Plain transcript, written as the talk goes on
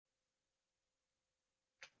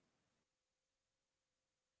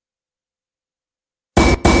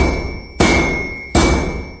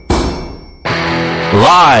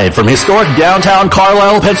Live from historic downtown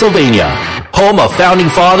Carlisle, Pennsylvania, home of founding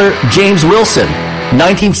father James Wilson,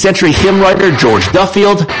 19th century hymn writer George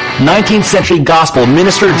Duffield, 19th century gospel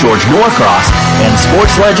minister George Norcross, and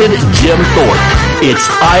sports legend Jim Thorpe. It's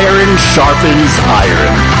Iron Sharpens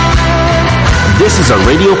Iron. This is a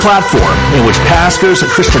radio platform in which pastors,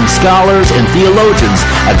 Christian scholars, and theologians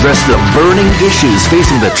address the burning issues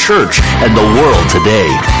facing the church and the world today.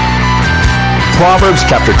 Proverbs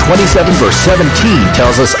chapter 27 verse 17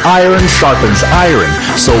 tells us iron sharpens iron,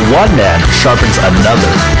 so one man sharpens another.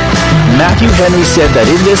 Matthew Henry said that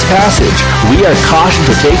in this passage, we are cautioned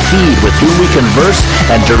to take heed with whom we converse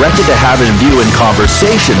and directed to have in view in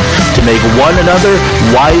conversation to make one another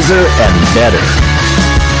wiser and better.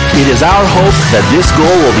 It is our hope that this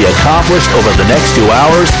goal will be accomplished over the next 2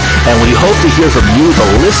 hours, and we hope to hear from you, the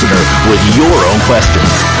listener, with your own questions.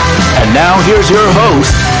 And now here's your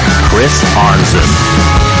host, Chris Arnzen.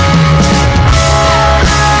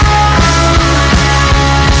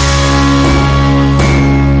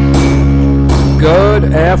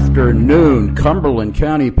 Good afternoon, Cumberland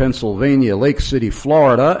County, Pennsylvania, Lake City,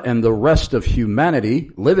 Florida, and the rest of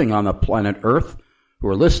humanity living on the planet Earth who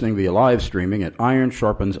are listening via live streaming at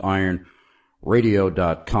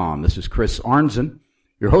ironsharpensironradio.com. This is Chris Arnzen,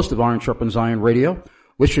 your host of Iron Sharpens Iron Radio,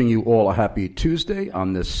 wishing you all a happy Tuesday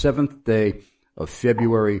on this 7th day of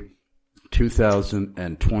February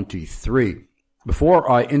 2023. Before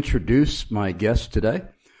I introduce my guest today,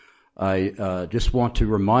 I just want to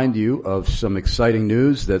remind you of some exciting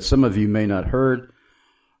news that some of you may not heard.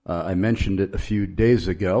 I mentioned it a few days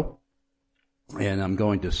ago, and I'm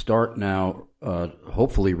going to start now,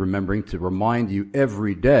 hopefully remembering to remind you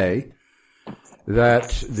every day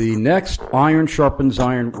that the next Iron Sharpens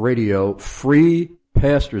Iron Radio free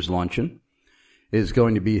Pastors Luncheon is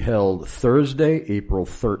going to be held Thursday, April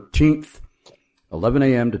 13th, 11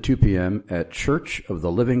 a.m. to 2 p.m. at Church of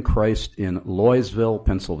the Living Christ in Loysville,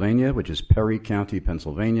 Pennsylvania, which is Perry County,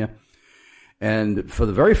 Pennsylvania. And for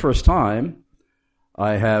the very first time,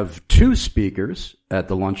 I have 2 speakers at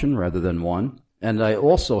the luncheon rather than one. And I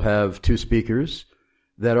also have 2 speakers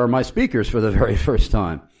that are my speakers for the very first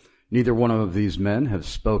time. Neither one of these men have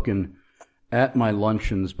spoken at my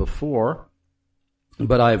luncheons before,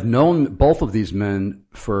 but I've known both of these men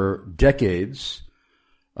for decades.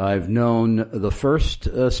 I've known the first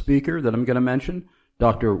speaker that I'm going to mention,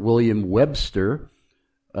 Dr. William Webster,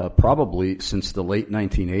 probably since the late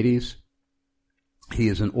 1980s. He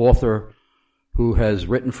is an author who has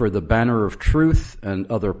written for the Banner of Truth and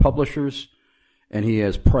other publishers, and he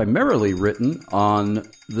has primarily written on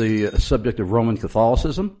the subject of Roman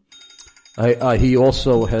Catholicism. He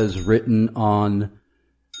also has written on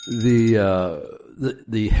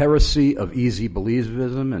the heresy of easy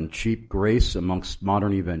believism and cheap grace amongst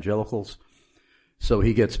modern evangelicals. So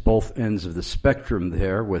he gets both ends of the spectrum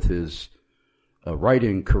there with his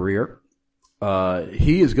writing career.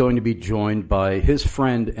 He is going to be joined by his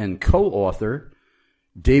friend and co-author,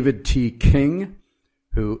 David T. King,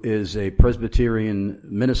 who is a Presbyterian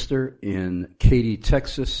minister in Katy,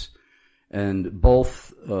 Texas. And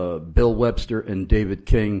both Bill Webster and David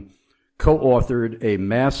King co-authored a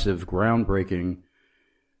massive, groundbreaking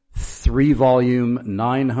 3-volume,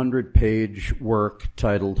 900-page work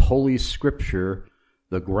titled Holy Scripture,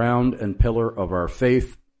 the Ground and Pillar of Our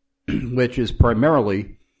Faith, which is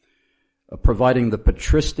primarily providing the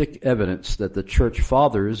patristic evidence that the Church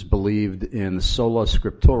Fathers believed in sola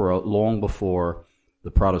scriptura long before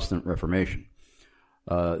the Protestant Reformation.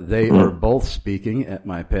 They are both speaking at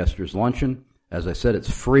my pastor's luncheon. As I said, it's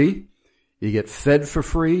free. You get fed for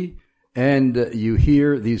free, and you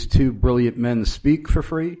hear these 2 brilliant men speak for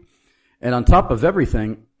free. And on top of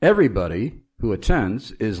everything, everybody who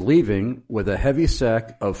attends is leaving with a heavy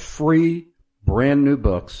sack of free, brand new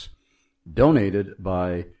books donated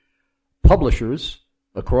by publishers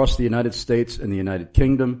across the United States and the United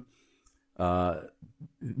Kingdom.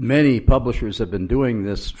 Many publishers have been doing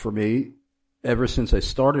this for me ever since I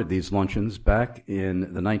started these luncheons back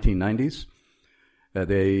in the 1990s.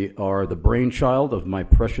 They are the brainchild of my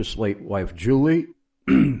precious late wife, Julie,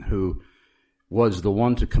 who was the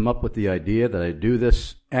one to come up with the idea that I do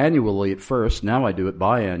this annually at first. Now I do it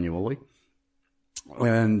biannually.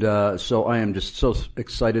 And so I am just so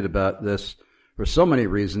excited about this for so many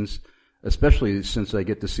reasons, especially since I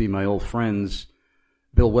get to see my old friends,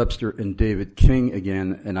 Bill Webster and David King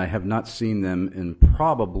again, and I have not seen them in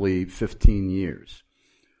probably 15 years.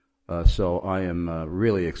 So I am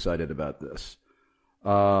really excited about this.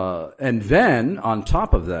 And then, on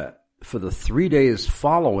top of that, for the 3 days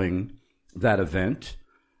following that event,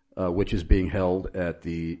 which is being held at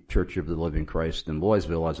the Church of the Living Christ in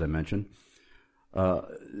Loysville, as I mentioned,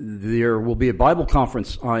 There will be a Bible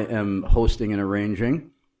conference I am hosting and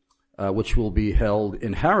arranging, which will be held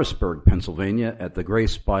in Harrisburg, Pennsylvania, at the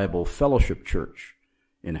Grace Bible Fellowship Church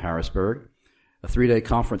in Harrisburg, a 3-day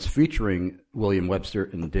conference featuring William Webster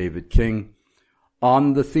and David King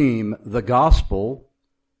on the theme, The Gospel,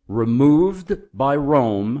 Removed by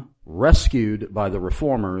Rome, Rescued by the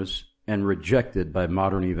Reformers, and Rejected by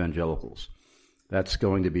Modern Evangelicals. That's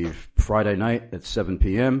going to be Friday night at 7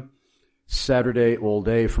 p.m., Saturday all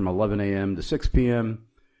day from 11 a.m. to 6 p.m.,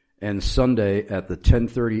 and Sunday at the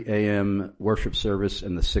 10:30 a.m. worship service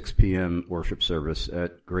and the 6 p.m. worship service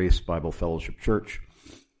at Grace Bible Fellowship Church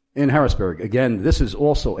in Harrisburg. Again, this is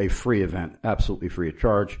also a free event, absolutely free of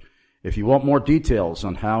charge. If you want more details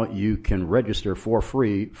on how you can register for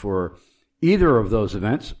free for either of those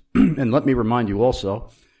events, and let me remind you also,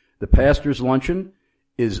 the pastor's luncheon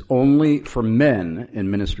is only for men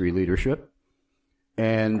in ministry leadership,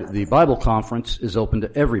 and the Bible conference is open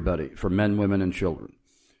to everybody, for men, women, and children.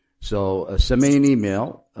 So send me an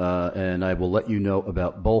email, and I will let you know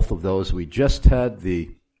about both of those. We just had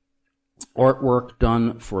the artwork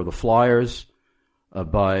done for the flyers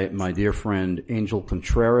by my dear friend Angel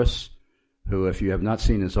Contreras, who, if you have not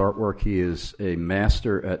seen his artwork, he is a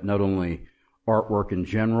master at not only artwork in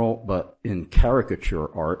general, but in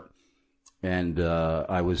caricature art. And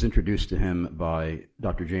I was introduced to him by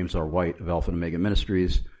Dr. James R. White of Alpha and Omega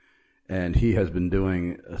Ministries, and he has been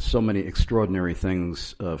doing so many extraordinary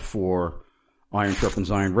things for Iron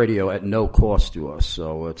Sharpens Iron Radio at no cost to us.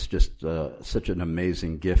 So it's just such an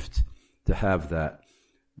amazing gift to have that.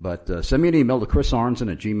 But send me an email to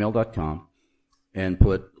chrisarnson@gmail.com and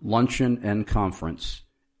put luncheon and conference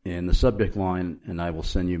in the subject line, and I will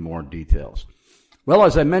send you more details. Well,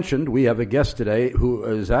 as I mentioned, we have a guest today who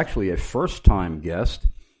is actually a first-time guest.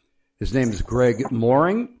 His name is Greg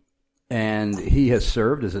Mooring, and he has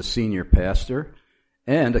served as a senior pastor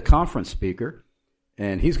and a conference speaker.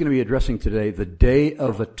 And he's going to be addressing today the Day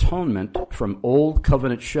of Atonement, from Old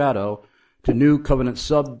Covenant shadow to New Covenant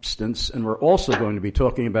substance. And we're also going to be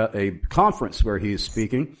talking about a conference where he is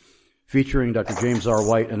speaking, featuring Dr. James R.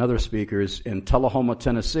 White and other speakers in Tullahoma,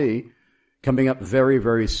 Tennessee, coming up very,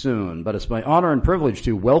 very soon. But it's my honor and privilege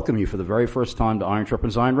to welcome you for the very first time to Iron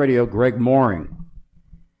Sharpens Iron Radio, Greg Mooring.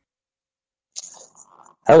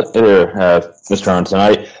 Hello there, Mr.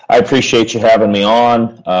 Arnson. I appreciate you having me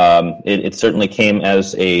on. It certainly came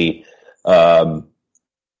as a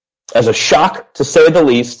shock, to say the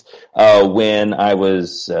least, when I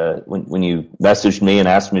was when you messaged me and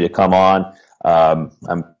asked me to come on. I'm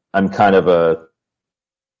kind of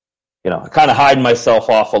I kind of hide myself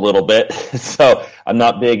off a little bit, so I'm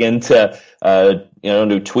not big into do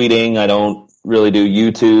tweeting. I don't really do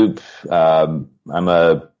YouTube.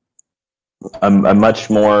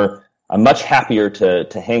 I'm much happier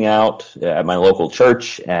to hang out at my local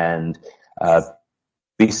church and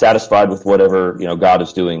be satisfied with whatever God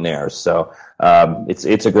is doing there. So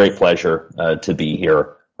it's a great pleasure to be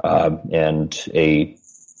here, and a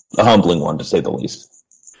humbling one, to say the least.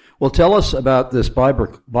 Well, tell us about this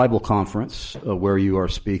Bible conference where you are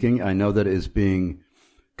speaking. I know that it is being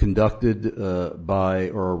conducted by,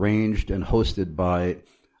 or arranged and hosted by,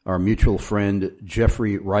 our mutual friend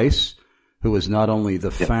Jeffrey Rice, who is not only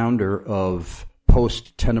the founder of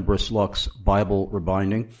Post Tenebris Lux Bible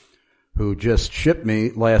Rebinding, who just shipped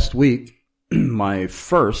me last week my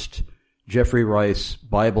first Jeffrey Rice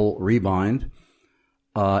Bible Rebind.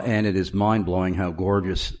 And it is mind-blowing how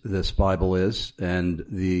gorgeous this Bible is. And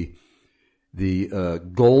the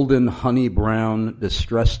golden honey brown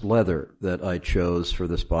distressed leather that I chose for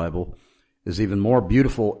this Bible is even more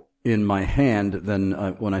beautiful in my hand than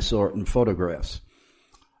when I saw it in photographs.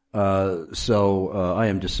 So I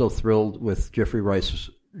am just so thrilled with Jeffrey Rice's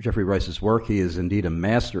work. He is indeed a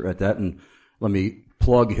master at that. And let me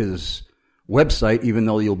plug his website, even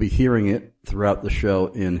though you'll be hearing it throughout the show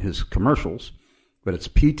in his commercials. But it's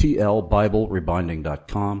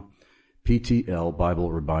ptlbiblerebinding.com,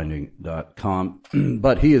 ptlbiblerebinding.com.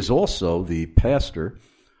 But he is also the pastor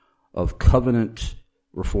of Covenant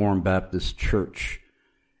Reformed Baptist Church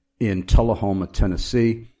in Tullahoma,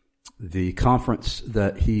 Tennessee. The conference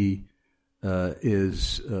that he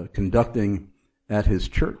is conducting at his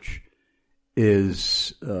church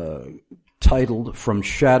is titled From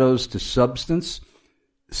Shadows to Substance.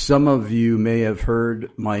 Some of you may have heard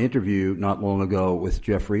my interview not long ago with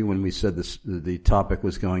Jeffrey when we said the topic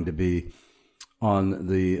was going to be on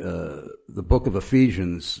the book of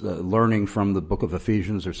Ephesians, learning from the book of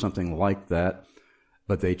Ephesians or something like that.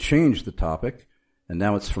 But they changed the topic, and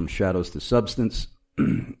now it's From Shadows to Substance.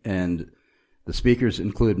 And the speakers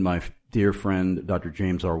include my dear friend, Dr.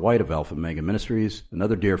 James R. White of Alpha Mega Ministries,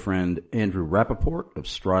 another dear friend, Andrew Rappaport of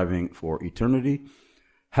Striving for Eternity,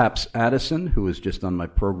 Haps Addison, who was just on my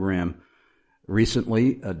program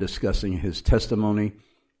recently discussing his testimony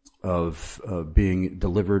of being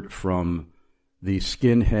delivered from the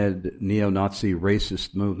skinhead neo-Nazi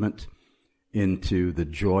racist movement into the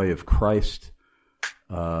joy of Christ.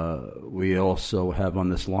 We also have on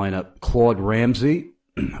this lineup Claude Ramsey,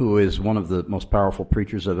 who is one of the most powerful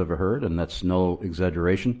preachers I've ever heard, and that's no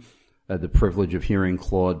exaggeration. I had the privilege of hearing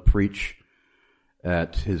Claude preach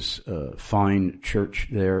at his fine church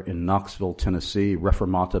there in Knoxville, Tennessee,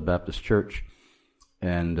 Reformata Baptist Church.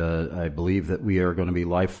 And I believe that we are going to be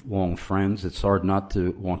lifelong friends. It's hard not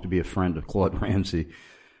to want to be a friend of Claude Ramsey.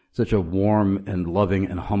 Such a warm and loving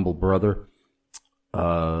and humble brother.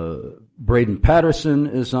 Braden Patterson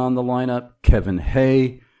is on the lineup. Kevin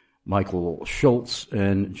Hay, Michael Schultz,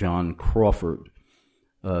 and John Crawford.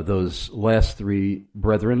 Those last three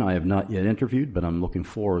brethren I have not yet interviewed, but I'm looking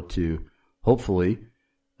forward to hopefully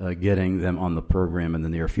getting them on the program in the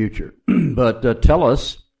near future. But tell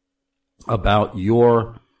us about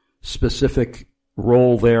your specific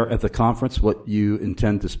role there at the conference, what you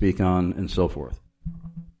intend to speak on, and so forth.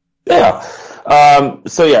 Yeah.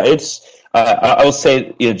 It's I will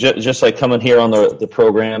say, just like coming here on the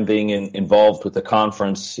program, being involved with the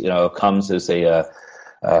conference, comes as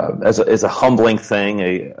a humbling thing,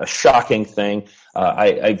 a shocking thing.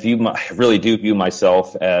 I really do view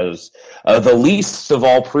myself as the least of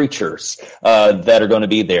all preachers that are going to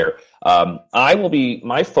be there.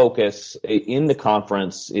 My focus in the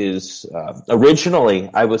conference is, originally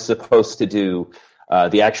I was supposed to do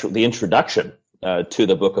the introduction to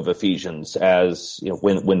the book of Ephesians, as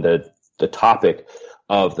when the topic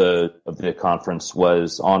of the conference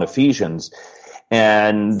was on Ephesians,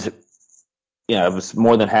 and I was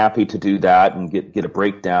more than happy to do that and get a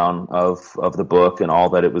breakdown of the book and all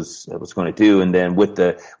that it was going to do. And then with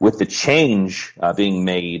the change being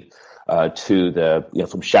made to the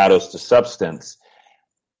from shadows to substance,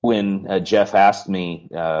 when Jeff asked me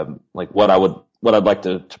what I'd like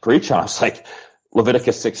to preach on, I was like,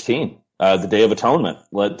 Leviticus 16, the Day of Atonement.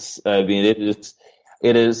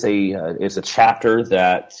 It is a chapter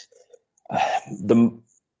that the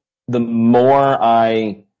more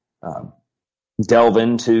I delve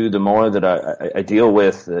into, the more that I deal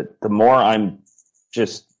with, the more I'm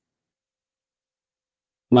just,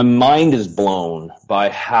 my mind is blown by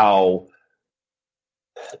how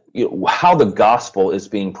the gospel is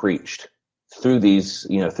being preached through these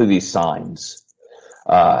signs,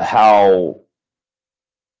 how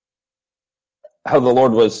the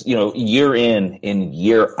Lord was, year in and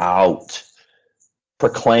year out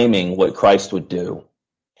proclaiming what Christ would do,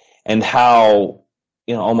 and how,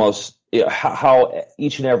 how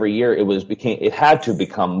each and every year it had to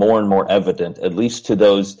become more and more evident, at least to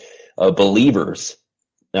those believers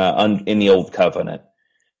in the old covenant,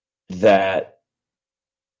 that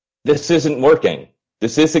this isn't working.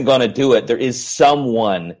 This isn't going to do it. There is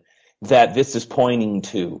someone that this is pointing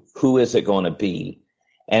to. Who is it going to be?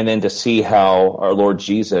 And then to see how our Lord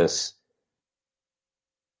Jesus,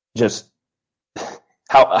 just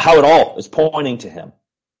how it all is pointing to him,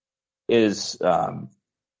 is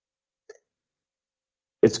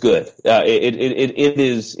it's good.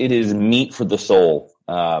 It is meat for the soul,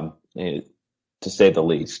 to say the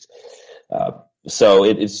least. So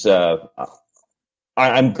it is.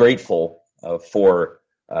 I'm grateful for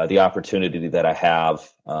the opportunity that I have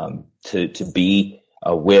to be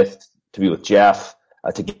with Jeff.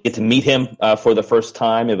 To get to meet him for the first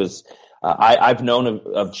time. It was I've known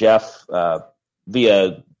of Jeff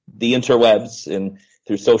via the interwebs and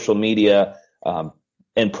through social media,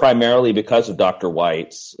 and primarily because of Dr.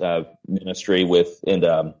 White's ministry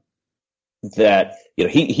that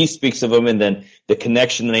he speaks of him, and then the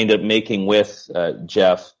connection that I ended up making with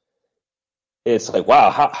Jeff. It's like, wow,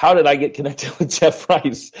 how did I get connected with Jeff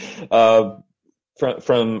Price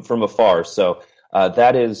from afar? So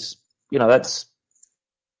that is, that's.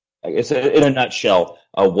 It's in a nutshell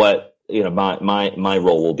what my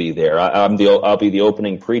role will be there. I'll be the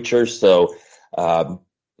opening preacher, so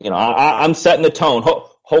I'm setting the tone.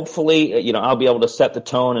 Hopefully, I'll be able to set the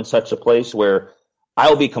tone in such a place where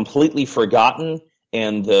I'll be completely forgotten,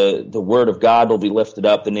 and the word of God will be lifted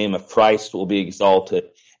up. The name of Christ will be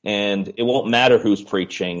exalted, and it won't matter who's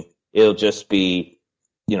preaching. It'll just be,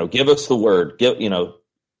 give us the word.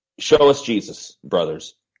 Show us Jesus,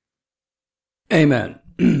 brothers. Amen.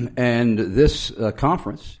 And this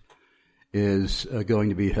conference is going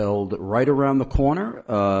to be held right around the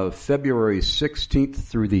corner, February 16th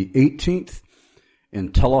through the 18th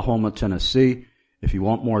in Tullahoma, Tennessee. If you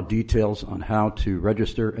want more details on how to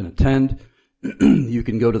register and attend, you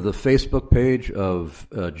can go to the Facebook page of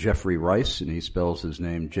Jeffrey Rice, and he spells his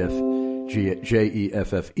name Jeff, Jeffery,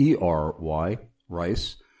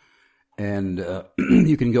 Rice. And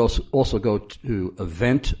you can also go to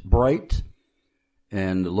Eventbrite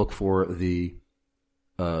and look for the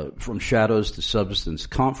From Shadows to Substance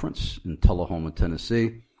Conference in Tullahoma,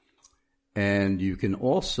 Tennessee. And you can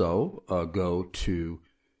also go to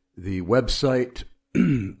the website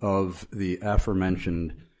of the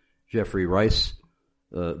aforementioned Jeffrey Rice,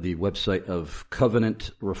 the website of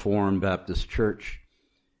Covenant Reformed Baptist Church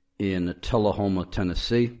in Tullahoma,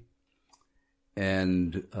 Tennessee.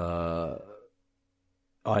 And I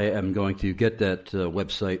am going to get that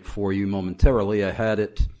website for you momentarily. I had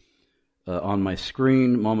it on my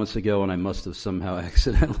screen moments ago, and I must have somehow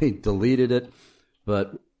accidentally deleted it.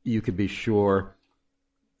 But you could be sure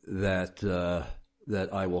that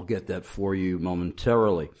that I will get that for you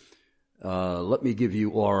momentarily. Let me give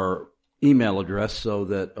you our email address so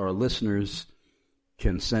that our listeners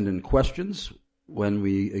can send in questions when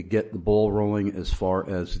we get the ball rolling as far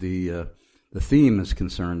as the theme is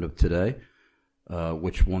concerned of today,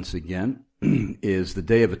 which once again is the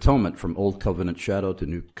Day of Atonement, from Old Covenant Shadow to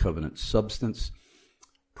New Covenant Substance.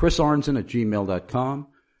 chrisarnson@gmail.com,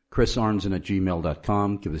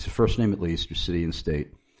 chrisarnson@gmail.com. Give us your first name at least, your city and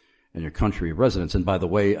state, and your country of residence. And by the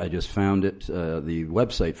way, I just found it, the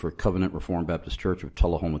website for Covenant Reformed Baptist Church of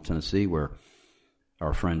Tullahoma, Tennessee, where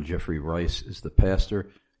our friend Jeffrey Rice is the pastor,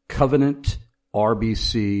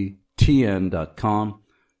 covenantrbctn.com,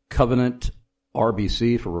 Covenant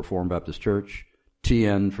RBC for Reformed Baptist Church,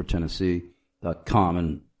 TN for Tennessee.com,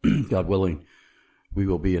 and God willing, we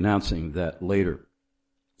will be announcing that later.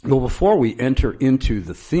 Well, before we enter into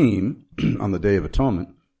the theme on the Day of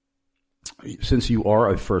Atonement, since you are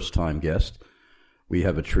a first-time guest, we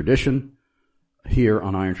have a tradition here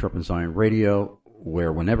on Iron Sharpens Iron Radio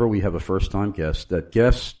where whenever we have a first-time guest, that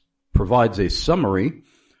guest provides a summary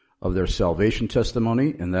of their salvation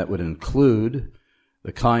testimony, and that would include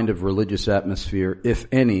the kind of religious atmosphere, if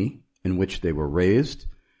any, in which they were raised,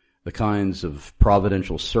 the kinds of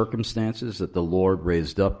providential circumstances that the Lord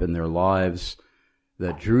raised up in their lives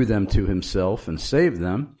that drew them to himself and saved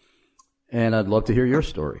them. And I'd love to hear your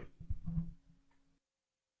story.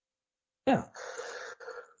 Yeah.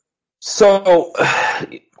 So,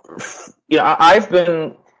 I've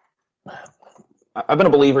been a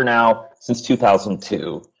believer now since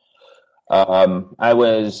 2002. I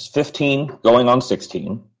was 15, going on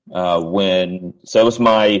 16,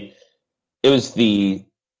 it was the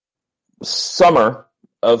summer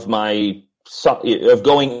of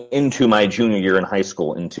going into my junior year in high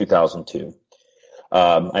school in 2002.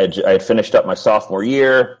 I had finished up my sophomore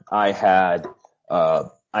year. My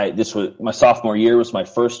sophomore year was my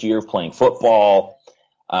first year of playing football.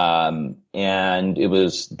 And it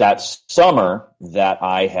was that summer that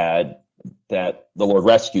that the Lord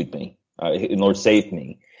rescued me. The Lord saved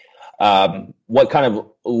me. What kind of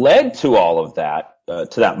led to all of that,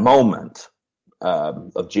 to that moment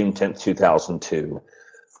of June 10th, 2002,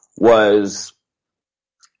 was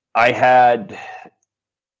I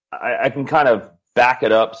can kind of back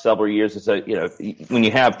it up several years. When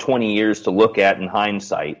you have 20 years to look at in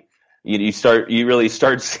hindsight, you really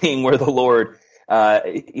start seeing where the Lord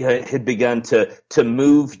had begun to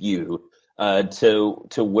move you to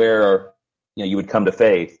where you would come to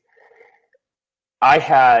faith. I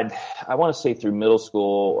want to say through middle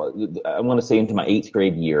school, I want to say into my 8th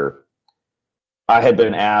grade year, I had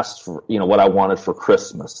been asked for, what I wanted for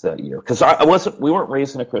Christmas that year. Because we weren't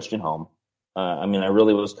raised in a Christian home. I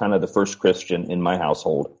really was kind of the first Christian in my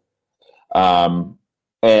household. And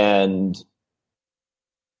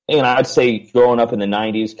I'd say growing up in the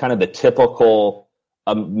 90s, kind of the typical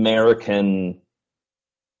American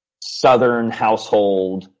Southern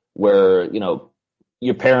household where,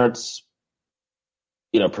 your parents,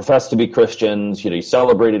 professed to be Christians, you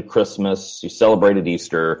celebrated Christmas, you celebrated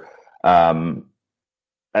Easter.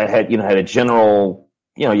 I had a general,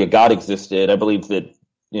 God existed. I believe that,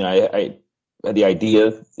 I had the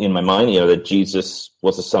idea in my mind, that Jesus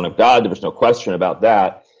was the Son of God. There was no question about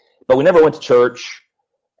that. But we never went to church.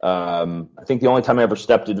 I think the only time I ever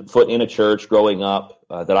stepped foot in a church growing up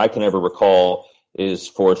that I can ever recall is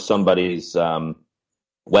for somebody's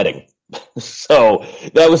wedding. So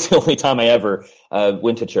that was the only time I ever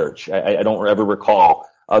went to church. I don't ever recall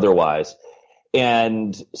otherwise.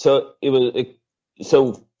 And so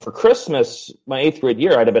so for Christmas, my 8th grade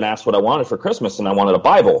year, I'd have been asked what I wanted for Christmas, and I wanted a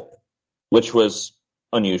Bible, which was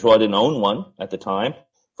unusual. I didn't own one at the time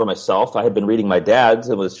for myself. I had been reading my dad's.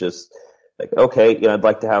 It was just, Like, okay, I'd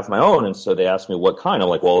like to have my own. And so they asked me what kind. I'm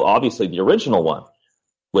like, well, obviously the original one,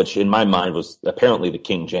 which in my mind was apparently the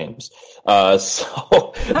King James.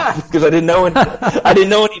 So because I didn't know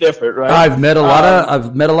any different, right? I've met a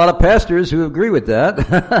lot of pastors who agree with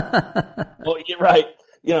that. Well, you're right.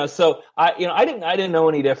 So I didn't know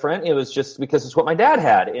any different. It was just because it's what my dad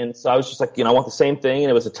had. And so I was just like, I want the same thing. And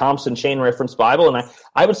it was a Thompson Chain Reference Bible. And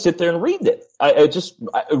I would sit there and read it. I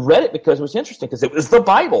read it because it was interesting, because it was the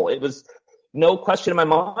Bible. It was no question in my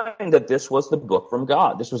mind that this was the book from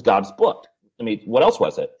God. This was God's book. I mean, what else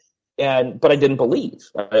was it? But I didn't believe.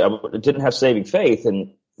 I didn't have saving faith.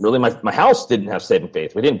 And really my house didn't have saving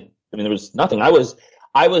faith. There was nothing. I was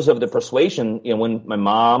of the persuasion, when my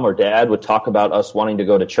mom or dad would talk about us wanting to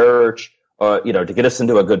go to church, to get us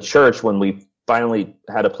into a good church when we finally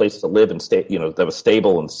had a place to live and stay, that was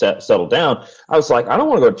stable and settled down. I was like, I don't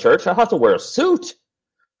want to go to church. I have to wear a suit,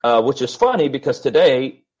 which is funny because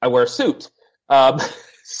today I wear a suit. I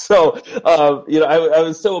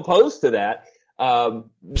was so opposed to that.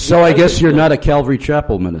 So I guess you're not a Calvary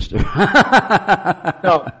Chapel minister. No,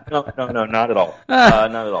 not at all.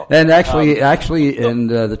 Not at all. And actually, in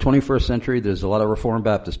the 21st century, there's a lot of Reformed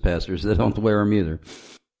Baptist pastors that don't wear them either.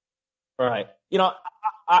 Right.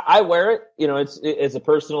 I wear it. It's a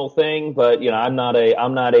personal thing, but I don't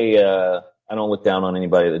look down on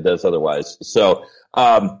anybody that does otherwise. So,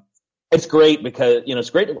 it's great because, it's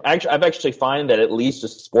great. I've actually find that at least a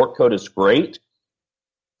sport coat is great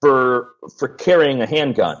for carrying a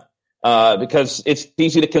handgun, because it's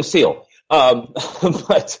easy to conceal,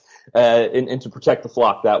 but and to protect the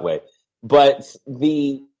flock that way. But as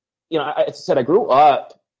I said, I grew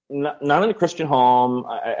up not in a Christian home.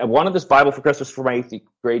 I wanted this Bible for Christmas for my 8th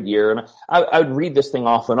grade year, and I would read this thing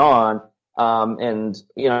off and on, and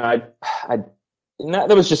that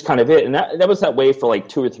was just kind of it, and that was that way for like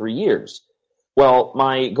 2 or 3 years. Well,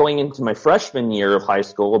 going into my freshman year of high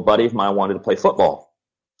school, a buddy of mine wanted to play football.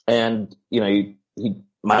 And,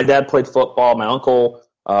 my dad played football. My uncle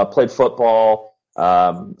played football.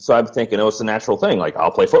 So I'm thinking it was a natural thing. Like, I'll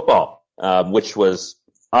play football, which was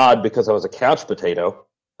odd because I was a couch potato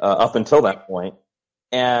up until that point.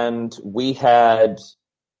 And we had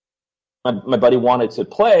my buddy wanted to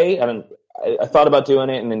play, and I thought about doing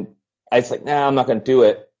it. And then I was like, nah, I'm not going to do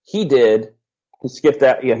it. He did. He skipped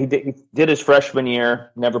that. Yeah, he did his freshman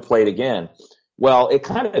year, never played again. Well, it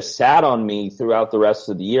kind of sat on me throughout the rest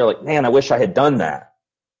of the year. Like, man, I wish I had done that.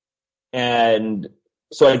 And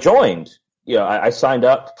so I joined. I signed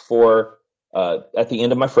up for at the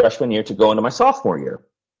end of my freshman year to go into my sophomore year.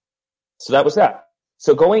 So that was that.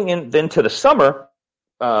 So going in then to the summer.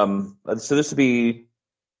 So this would be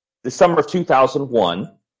the summer of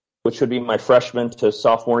 2001, which would be my freshman to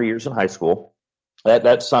sophomore years in high school.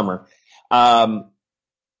 That summer.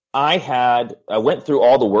 I went through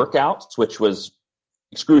all the workouts, which was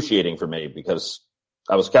excruciating for me because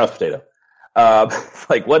I was a couch potato.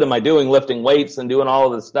 Like, what am I doing? Lifting weights and doing all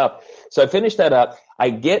of this stuff. So I finished that up. I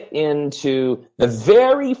get into the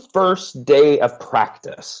very first day of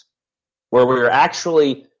practice where we were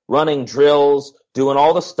actually running drills, doing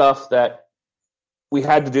all the stuff that we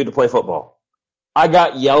had to do to play football. I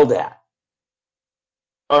got yelled at.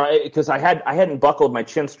 All right, because I hadn't buckled my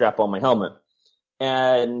chin strap on my helmet.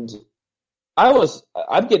 And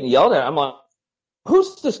I'm getting yelled at. I'm like,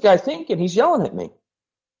 who's this guy thinking he's yelling at me?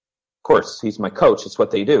 Of course, he's my coach. It's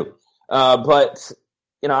what they do. But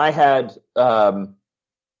I had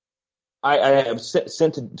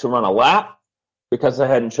sent to run a lap because I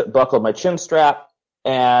hadn't buckled my chin strap,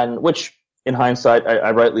 and which in hindsight,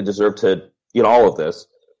 I rightly deserve to get all of this.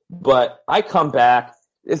 But I come back.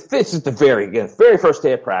 This is the very first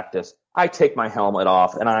day of practice. I take my helmet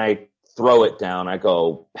off and I throw it down. I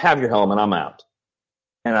go, have your helmet, I'm out.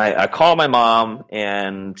 And I call my mom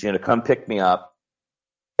and to come pick me up.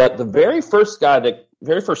 But the very first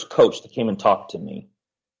coach that came and talked to me,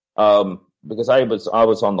 because I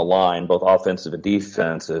was on the line, both offensive and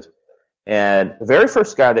defensive, and the very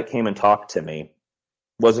first guy that came and talked to me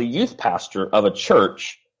was a youth pastor of a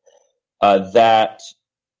church that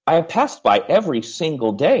I have passed by every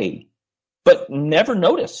single day, but never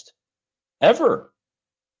noticed, ever.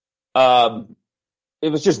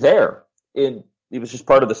 It was just there. It was just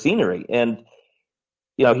part of the scenery. And,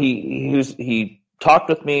 he talked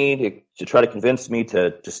with me to try to convince me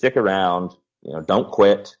to stick around, don't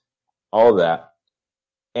quit, all of that,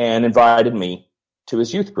 and invited me to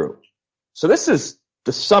his youth group. So this is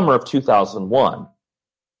the summer of 2001.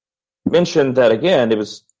 Mentioned that again, it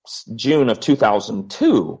was June of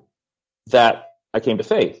 2002 that I came to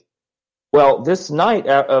faith. Well, this night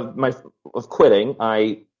of quitting,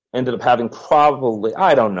 I ended up having probably,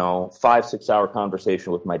 5-6 hour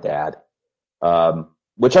conversation with my dad.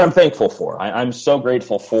 which I'm thankful for. I'm so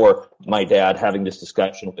grateful for my dad having this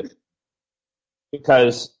discussion with me,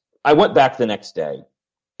 because I went back the next day,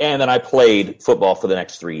 and then I played football for the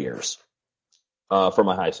next 3 years for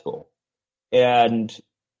my high school.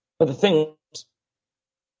 But the thing,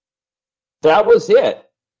 that was it.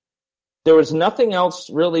 There was nothing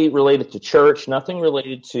else really related to church, nothing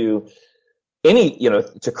related to any,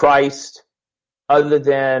 to Christ, other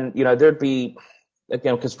than, there'd be,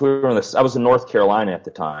 again, because I was in North Carolina at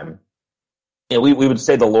the time, and we would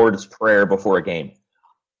say the Lord's Prayer before a game.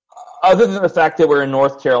 Other than the fact that we're in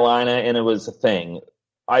North Carolina and it was a thing,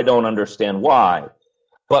 I don't understand why,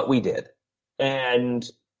 but we did. And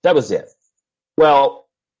that was it. Well,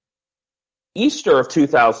 Easter of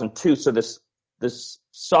 2002, so this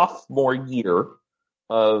sophomore year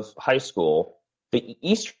of high school, the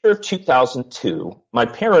Easter of 2002, my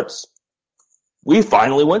parents, we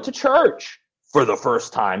finally went to church for the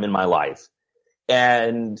first time in my life.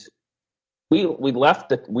 And we left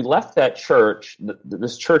that church,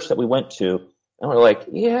 this church that we went to, and we're like,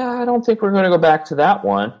 yeah, I don't think we're going to go back to that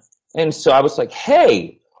one. And so I was like,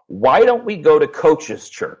 hey, why don't we go to Coach's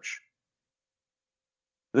church?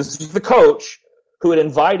 This is the coach who had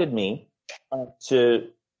invited me to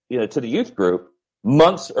the youth group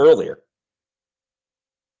months earlier.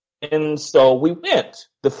 And so we went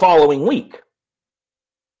the following week.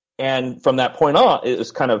 And from that point on, it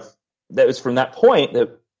was from that point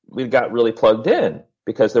that we got really plugged in,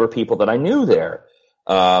 because there were people that I knew there.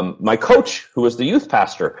 My coach, who was the youth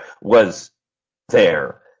pastor, was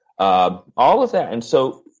there. All of that. And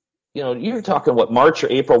so, you're talking March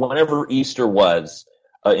or April, whenever Easter was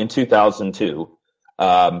in 2002.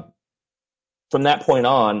 From that point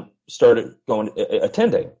on, started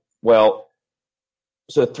attending. Well,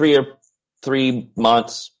 so 3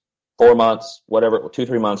 months, 4 months, whatever,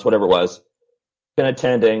 2-3 months, whatever it was, been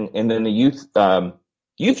attending, and then the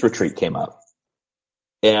youth retreat came up,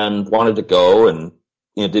 and wanted to go, and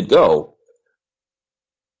did go,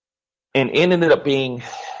 and it ended up being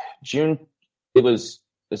June. It was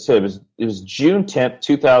June 10th,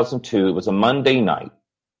 2002. It was a Monday night.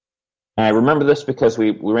 And I remember this because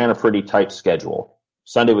we ran a pretty tight schedule.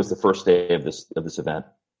 Sunday was the first day of this event.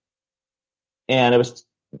 And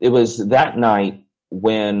it was that night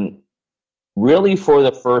when, really for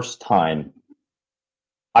the first time,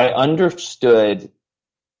 I understood,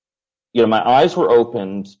 my eyes were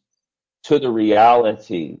opened to the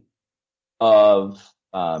reality of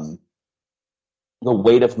the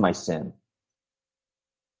weight of my sin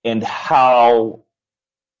and how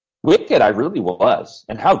wicked I really was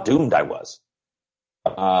and how doomed I was.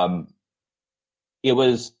 It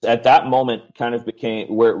was at that moment kind of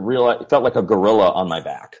became where it felt like a gorilla on my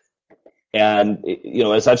back. And,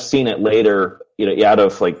 as I've seen it later, out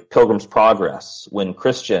of like Pilgrim's Progress, when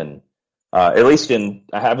Christian, at least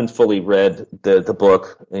I haven't fully read the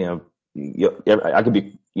book, I could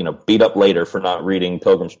be, beat up later for not reading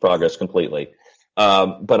Pilgrim's Progress completely.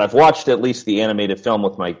 But I've watched at least the animated film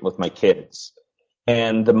with my kids.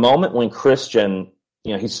 And the moment when Christian,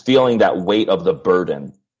 he's feeling that weight of the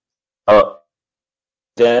burden,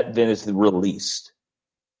 that then is released.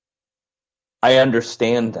 I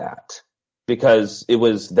understand that, because it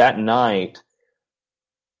was that night,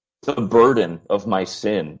 the burden of my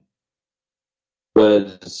sin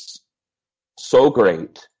was so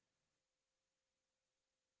great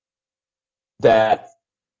that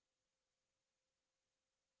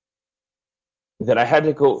I had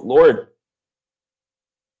to go, Lord,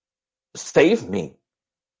 save me.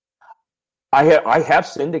 I have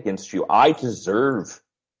sinned against you. I deserve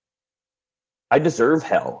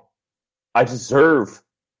hell. I deserve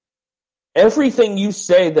everything you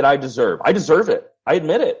say that I deserve. I deserve it. I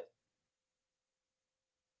admit it.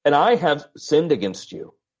 And I have sinned against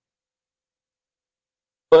you.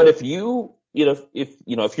 But if you're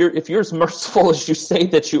as merciful as you say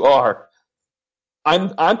that you are,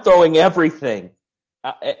 I'm throwing everything,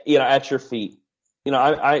 at your feet.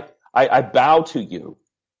 I bow to you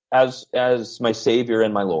as my Savior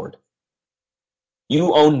and my Lord.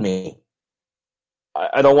 You own me.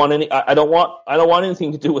 I don't want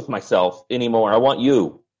anything to do with myself anymore. I want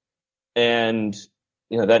you. And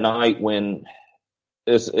that night when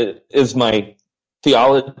is my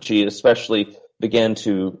theology especially began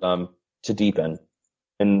to deepen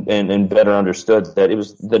and better understood that it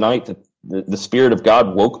was the night that the Spirit of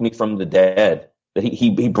God woke me from the dead, that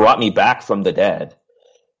he brought me back from the dead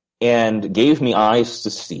and gave me eyes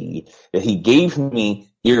to see, that he gave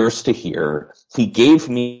me ears to hear, he gave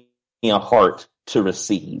me a heart to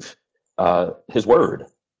receive his word,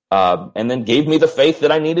 and then gave me the faith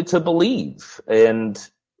that I needed to believe. And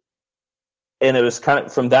And it was kind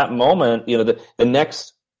of from that moment, the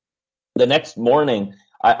next morning,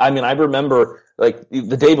 I remember like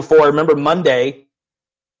the day before, I remember Monday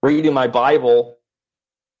reading my Bible,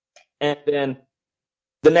 and then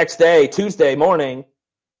the next day, Tuesday morning,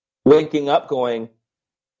 waking up going,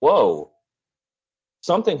 whoa,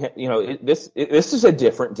 something, this is a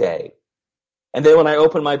different day. And then when I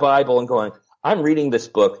open my Bible and going, I'm reading this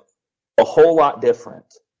book a whole lot different.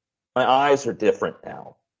 My eyes are different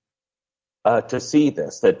now. To see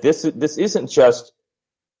that this isn't just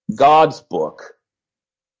God's book.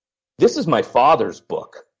 This is my Father's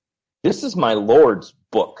book. This is my Lord's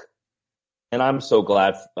book. And I'm so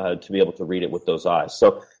glad to be able to read it with those eyes.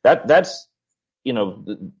 So that's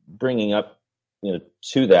bringing up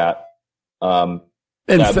to that.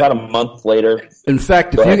 About a month later. In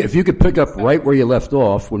fact, if you could pick up right where you left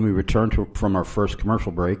off when we returned from our first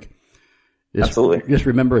commercial break. Absolutely. Just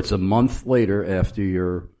remember, it's a month later after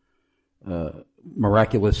your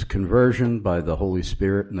miraculous conversion by the Holy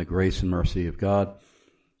Spirit and the grace and mercy of God.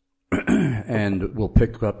 And we'll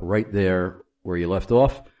pick up right there where you left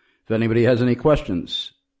off. If anybody has any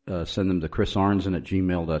questions, send them to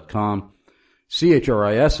chrisarnzen@gmail.com.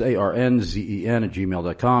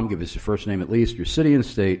 CHRISARNZEN@gmail.com. Give us your first name at least, your city and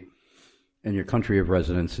state, and your country of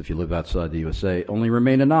residence if you live outside the USA. Only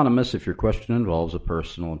remain anonymous if your question involves a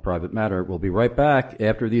personal and private matter. We'll be right back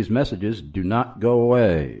after these messages. Do not go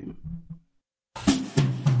away.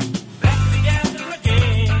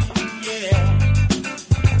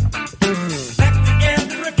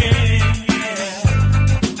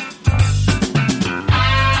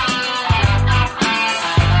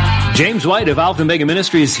 James White of Alpha and Omega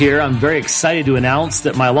Ministries here. I'm very excited to announce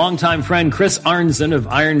that my longtime friend Chris Arnzen of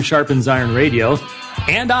Iron Sharpens Iron Radio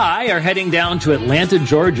and I are heading down to Atlanta,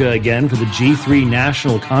 Georgia again for the G3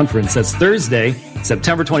 National Conference. That's Thursday,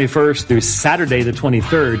 September 21st through Saturday the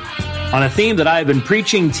 23rd on a theme that I've been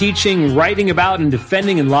preaching, teaching, writing about, and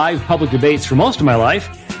defending in live public debates for most of my life,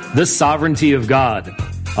 the sovereignty of God.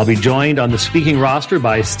 I'll be joined on the speaking roster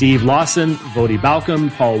by Steve Lawson, Vodi Balcom,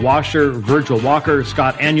 Paul Washer, Virgil Walker,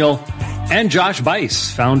 Scott Aniol, and Josh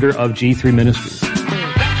Bice, founder of G3 Ministries.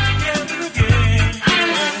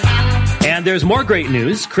 And there's more great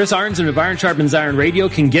news. Chris Arnzen of Iron Sharpens Iron Radio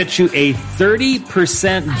can get you a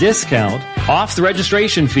 30% discount off the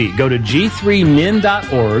registration fee. Go to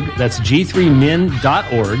g3min.org. That's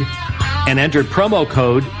g3min.org and enter promo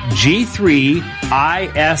code G3ISIR.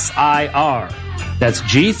 That's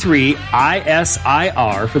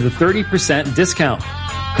G3ISIR for the 30% discount.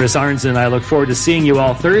 Chris Arnzen and I look forward to seeing you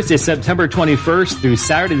all Thursday, September 21st through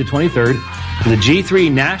Saturday the 23rd for the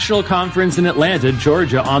G3 National Conference in Atlanta,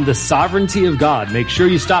 Georgia on the sovereignty of God. Make sure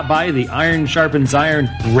you stop by the Iron Sharpens Iron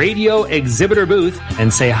radio exhibitor booth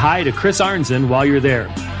and say hi to Chris Arnzen while you're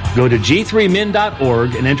there. Go to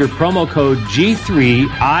g3min.org and enter promo code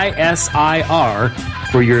G3ISIR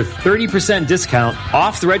for your 30% discount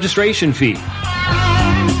off the registration fee.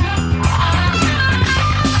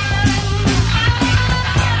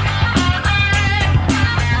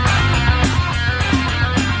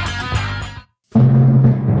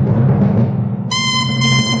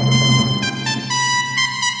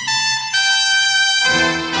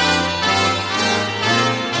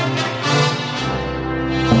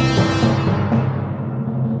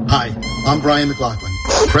 I'm Brian McLaughlin,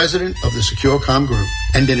 president of the SecureCom Group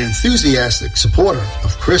and an enthusiastic supporter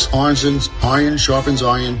of Chris Arnzen's Iron Sharpens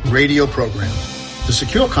Iron radio program. The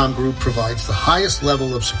SecureCom Group provides the highest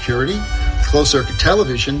level of security, closed-circuit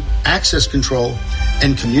television, access control,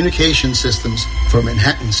 and communication systems for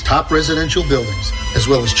Manhattan's top residential buildings, as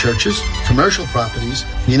well as churches, commercial properties,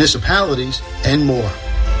 municipalities, and more.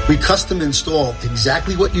 We custom install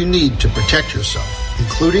exactly what you need to protect yourself,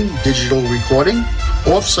 including digital recording,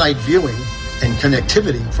 off-site viewing, and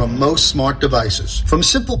connectivity from most smart devices. From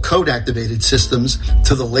simple code-activated systems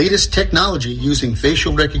to the latest technology using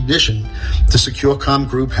facial recognition, the SecureCom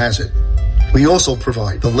Group has it. We also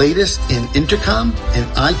provide the latest in intercom and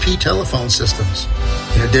IP telephone systems.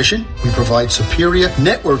 In addition, we provide superior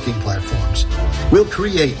networking platforms. We'll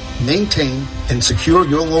create, maintain, and secure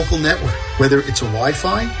your local network. Whether it's a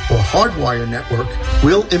Wi-Fi or hardwire network,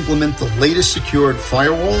 we'll implement the latest secured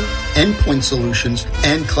firewall, endpoint solutions,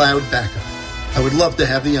 and cloud backup. I would love to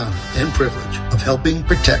have the honor and privilege of helping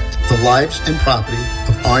protect the lives and property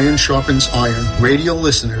of Iron Sharpens Iron radio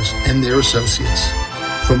listeners and their associates.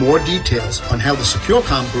 For more details on how the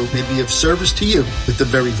SecureCom Group may be of service to you with the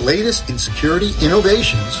very latest in security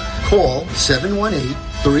innovations, call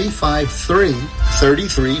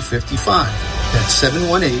 718-353-3355. That's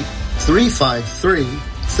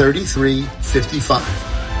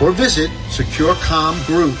 718-353-3355. Or visit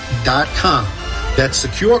securecomgroup.com. That's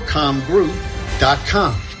securecomgroup.com.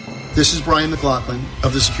 ironshopensIron.com. This is Brian McLaughlin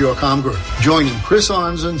of the Secure Comm Group, joining Chris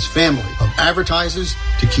Arnzen's family of advertisers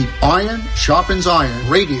to keep Iron Sharpens Iron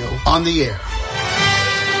radio on the air.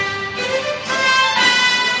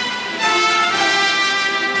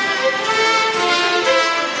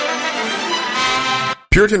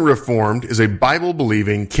 Puritan Reformed is a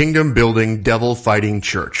Bible-believing, kingdom-building, devil-fighting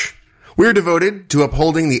church. We are devoted to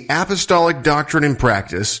upholding the apostolic doctrine and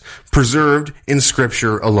practice preserved in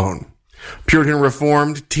Scripture alone. Puritan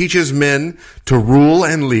Reformed teaches men to rule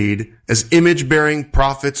and lead as image-bearing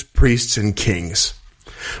prophets, priests, and kings.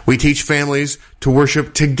 We teach families to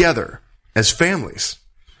worship together as families.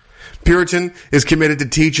 Puritan is committed to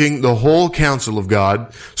teaching the whole counsel of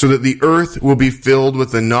God so that the earth will be filled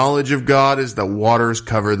with the knowledge of God as the waters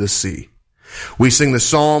cover the sea. We sing the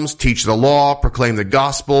Psalms, teach the law, proclaim the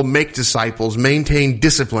gospel, make disciples, maintain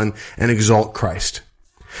discipline, and exalt Christ.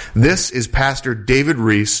 This is Pastor David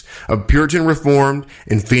Reese of Puritan Reformed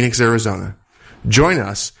in Phoenix, Arizona. Join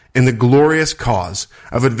us in the glorious cause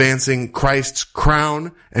of advancing Christ's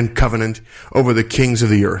crown and covenant over the kings of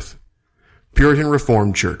the earth. Puritan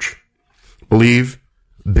Reformed Church. Believe,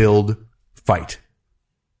 build, fight.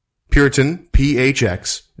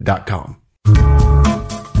 PuritanPHX.com.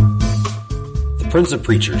 The Prince of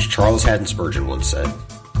Preachers, Charles Haddon Spurgeon, once said,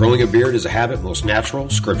 "Growing a beard is a habit most natural,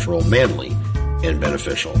 scriptural, manly, and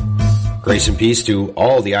beneficial." Grace and peace to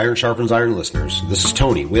all the Iron Sharpens Iron listeners. This is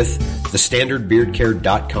Tony with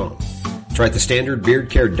thestandardbeardcare.com. That's right,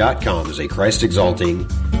 thestandardbeardcare.com is a Christ-exalting,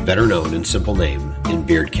 better-known, and simple name in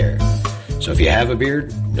beard care. So if you have a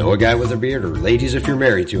beard, know a guy with a beard, or ladies, if you're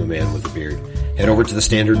married to a man with a beard, head over to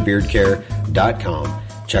thestandardbeardcare.com.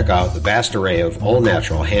 Check out the vast array of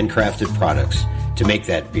all-natural, handcrafted products to make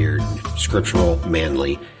that beard scriptural,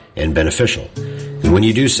 manly, and beneficial. And when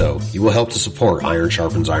you do so, you will help to support Iron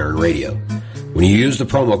Sharpens Iron Radio. When you use the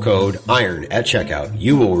promo code IRON at checkout,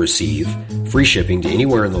 you will receive free shipping to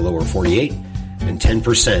anywhere in the lower 48, and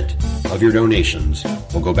 10% of your donations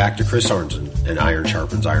will go back to Chris Arnzen and Iron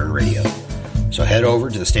Sharpens Iron Radio. So head over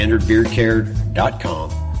to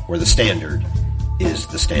thestandardbeardcare.com, where the standard is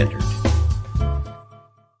the standard.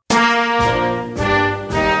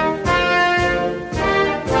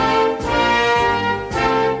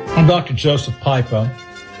 I'm Dr. Joseph Pipa,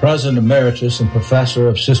 President Emeritus and Professor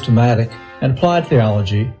of Systematic and Applied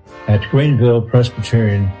Theology at Greenville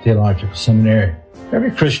Presbyterian Theological Seminary.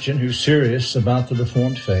 Every Christian who's serious about the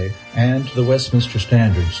Reformed faith and the Westminster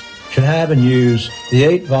Standards should have and use the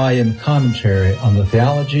 8-volume commentary on the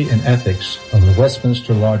theology and ethics of the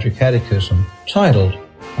Westminster Larger Catechism titled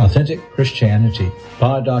Authentic Christianity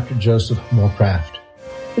by Dr. Joseph Morecraft.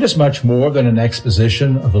 It is much more than an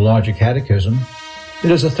exposition of the Larger Catechism. It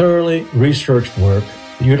is a thoroughly researched work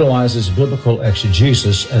that utilizes biblical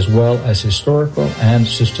exegesis as well as historical and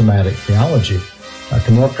systematic theology.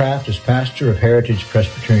 Dr. Morecraft is pastor of Heritage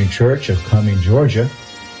Presbyterian Church of Cumming, Georgia,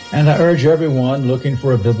 and I urge everyone looking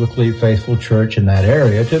for a biblically faithful church in that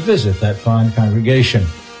area to visit that fine congregation.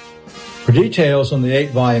 For details on the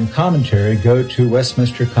 8-volume commentary, go to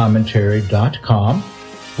westminstercommentary.com,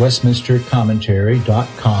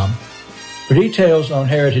 westminstercommentary.com. For details on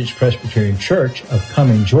Heritage Presbyterian Church of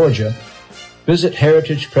Cumming, Georgia, visit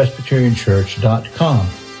heritagepresbyterianchurch.com,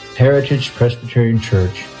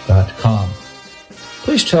 heritagepresbyterianchurch.com.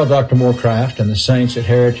 Please tell Dr. Morecraft and the saints at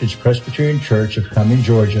Heritage Presbyterian Church of Cumming,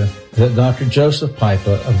 Georgia, that Dr. Joseph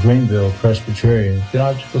Pipa of Greenville Presbyterian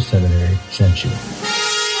Theological Seminary sent you.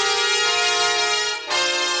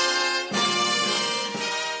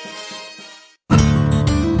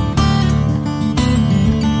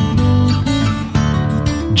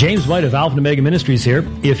 James White of Alpha and Omega Ministries here.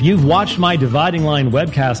 If you've watched my Dividing Line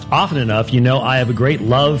webcast often enough, you know I have a great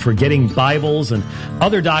love for getting Bibles and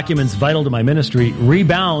other documents vital to my ministry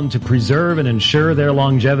rebound to preserve and ensure their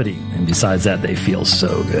longevity. And besides that, they feel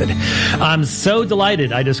so good. I'm so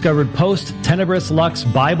delighted I discovered Post Tenebris Lux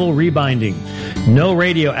Bible Rebinding. No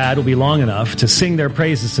radio ad will be long enough to sing their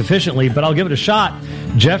praises sufficiently, but I'll give it a shot.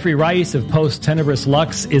 Jeffrey Rice of Post Tenebris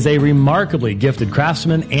Lux is a remarkably gifted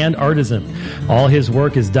craftsman and artisan. All his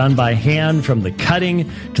work is done by hand, from the cutting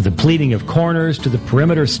to the pleating of corners to the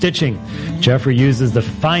perimeter stitching. Jeffrey uses the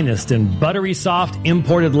finest and buttery soft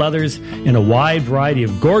imported leathers in a wide variety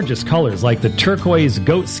of gorgeous colors, like the turquoise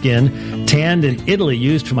goat skin tanned in Italy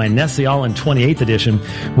used for my Nessie-Allen 28th edition,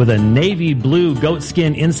 with a navy blue goat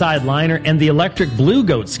skin inside liner, and the electric blue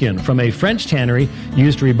goat skin from a French tannery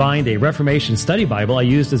used to rebind a Reformation study Bible I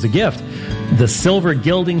used as a gift. The silver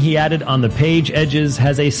gilding he added on the page edges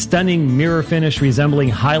has a stunning mirror finish resembling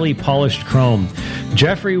highly polished chrome.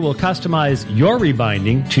 Jeffrey will customize your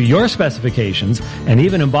rebinding to your specifications and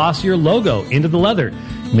even emboss your logo into the leather,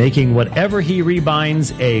 making whatever he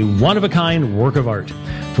rebinds a one-of-a-kind work of art.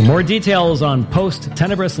 For more details on Post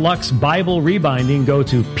Tenebris Lux Bible Rebinding, go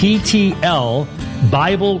to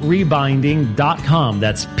PTLBibleRebinding.com.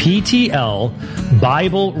 That's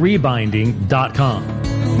PTLBibleRebinding.com.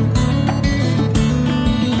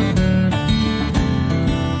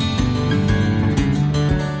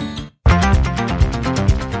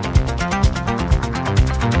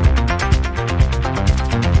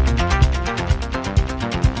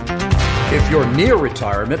 If you're near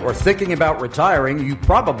retirement or thinking about retiring, you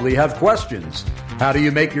probably have questions. How do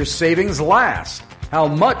you make your savings last? How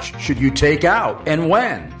much should you take out and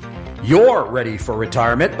when? You're ready for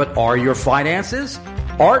retirement, but are your finances?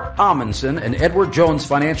 Art Amundsen, an Edward Jones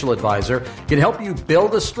financial advisor, can help you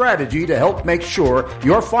build a strategy to help make sure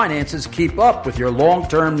your finances keep up with your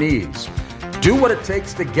long-term needs. Do what it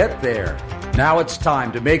takes to get there. Now it's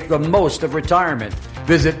time to make the most of retirement.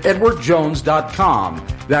 Visit edwardjones.com.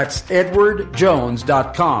 That's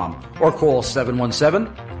edwardjones.com. Or call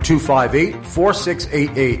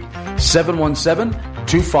 717-258-4688.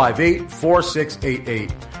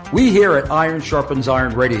 717-258-4688. We here at Iron Sharpens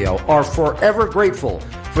Iron Radio are forever grateful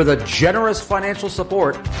for the generous financial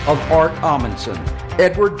support of Art Amundsen,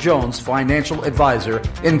 Edward Jones financial advisor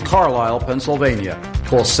in Carlisle, Pennsylvania.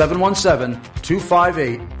 Call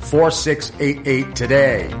 717-258-4688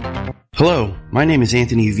 today. Hello, my name is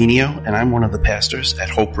Anthony Uvinio, and I'm one of the pastors at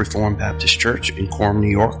Hope Reformed Baptist Church in Coram, New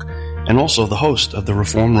York, and also the host of the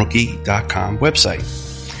ReformRookie.com website.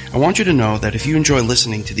 I want you to know that if you enjoy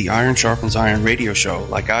listening to the Iron Sharpens Iron radio show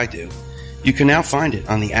like I do, you can now find it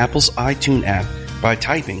on the Apple's iTunes app by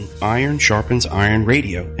typing Iron Sharpens Iron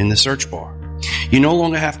Radio in the search bar. You no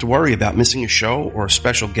longer have to worry about missing a show or a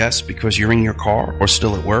special guest because you're in your car or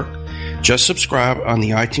still at work. Just subscribe on the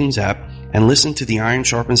iTunes app and listen to the Iron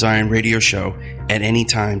Sharpens Iron radio show at any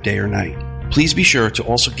time, day or night. Please be sure to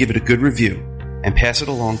also give it a good review and pass it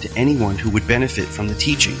along to anyone who would benefit from the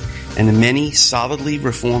teaching and the many solidly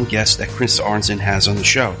reformed guests that Chris Arnzen has on the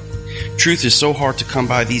show. Truth is so hard to come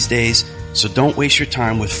by these days, so don't waste your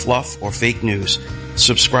time with fluff or fake news.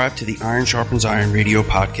 Subscribe to the Iron Sharpens Iron radio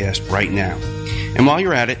podcast right now. And while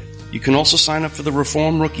you're at it, you can also sign up for the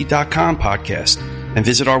ReformRookie.com podcast and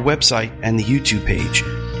visit our website and the YouTube page.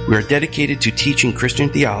 We are dedicated to teaching Christian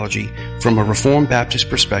theology from a Reformed Baptist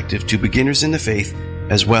perspective to beginners in the faith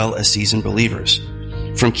as well as seasoned believers.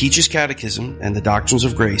 From Keach's Catechism and the Doctrines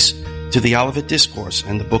of Grace to the Olivet Discourse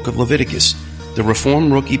and the Book of Leviticus, the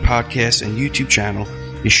Reformed Rookie podcast and YouTube channel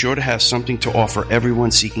is sure to have something to offer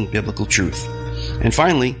everyone seeking biblical truth. And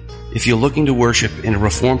finally, if you're looking to worship in a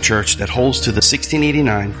Reformed church that holds to the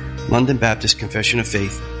 1689 London Baptist Confession of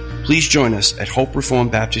Faith, please join us at Hope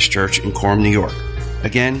Reformed Baptist Church in Coram, New York.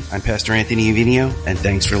 Again, I'm Pastor Anthony Uvinio, and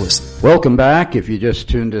thanks for listening. Welcome back. If you just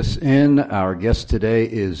tuned us in, our guest today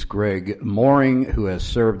is Greg Mooring, who has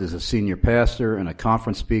served as a senior pastor and a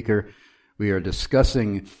conference speaker. We are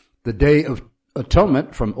discussing the Day of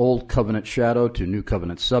Atonement from Old Covenant Shadow to New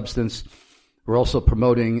Covenant Substance. We're also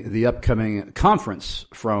promoting the upcoming conference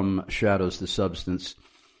From Shadows to Substance.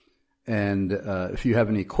 And if you have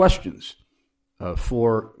any questions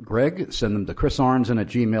for Greg, send them to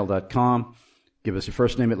chrisarnzen@gmail.com. Give us your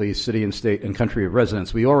first name, at least, city and state, and country of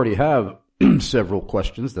residence. We already have several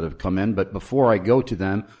questions that have come in, but before I go to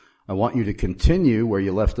them, I want you to continue where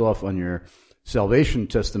you left off on your salvation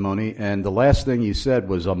testimony. And the last thing you said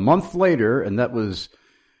was a month later, and that was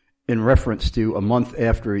in reference to a month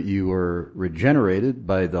after you were regenerated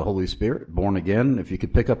by the Holy Spirit, born again. If you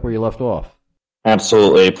could pick up where you left off.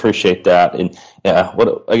 Absolutely, appreciate that. And yeah,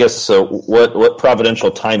 what providential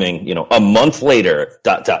timing? A month later. ...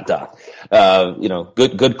 Good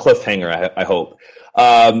cliffhanger. I hope.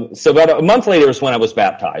 So about a month later is when I was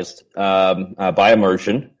baptized by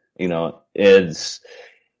immersion. As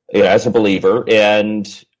a believer, and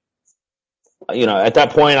at that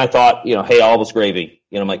point I thought, hey, all was gravy.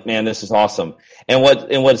 I'm like, man, this is awesome. And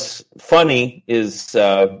what's funny is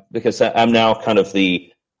because I'm now kind of the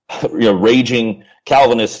raging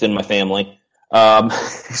Calvinist in my family,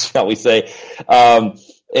 shall we say,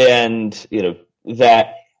 and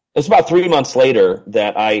that it's about 3 months later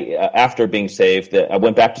that I, after being saved, that I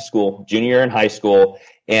went back to school, junior year in high school,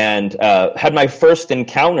 and had my first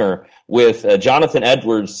encounter with Jonathan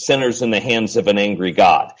Edwards' "Sinners in the Hands of an Angry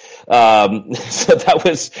God." So that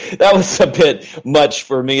was a bit much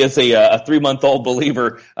for me as a 3-month-old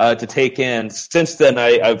believer to take in. Since then,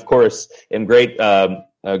 I of course am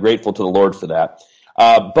grateful to the Lord for that.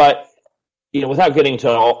 But without getting to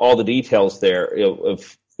all the details there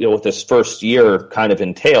of what this first year kind of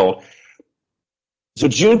entailed. So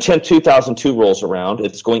June 10th, 2002 rolls around.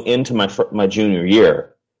 It's going into my junior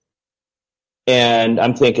year. And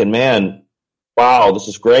I'm thinking, man, wow, this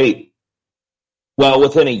is great. Well,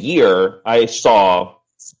 within a year, I saw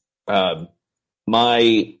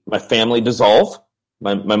my family dissolve.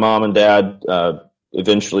 My mom and dad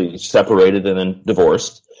eventually separated and then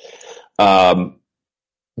divorced. I've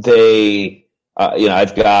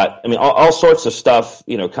got, all sorts of stuff,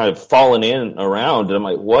 kind of fallen in around. And I'm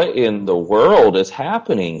like, what in the world is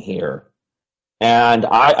happening here? And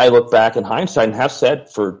I look back in hindsight and have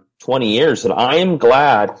said for 20 years that I am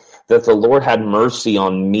glad that the Lord had mercy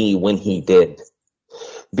on me when he did,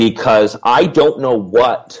 because I don't know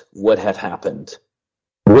what would have happened,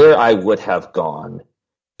 where I would have gone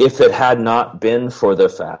if it had not been for the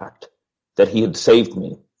fact that he had saved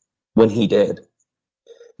me when he did.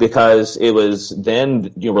 Because it was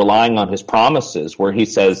then relying on his promises where he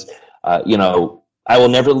says, I will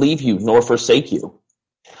never leave you nor forsake you.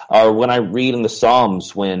 Or when I read in the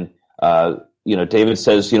Psalms when, David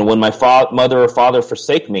says, when my mother or father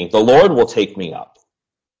forsake me, the Lord will take me up.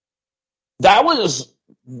 I was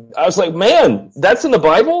like, man, that's in the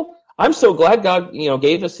Bible? I'm so glad God,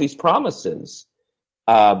 gave us these promises.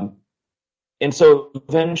 And so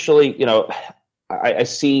eventually, I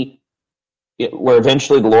see where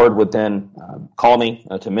eventually the Lord would then call me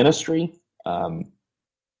to ministry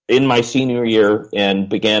in my senior year,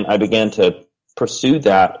 and I began to pursue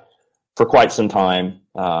that for quite some time.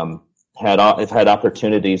 I've had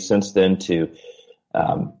opportunities since then to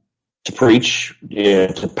preach,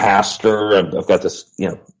 to pastor. I've got this,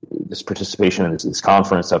 this participation in this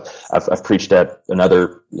conference. I've preached at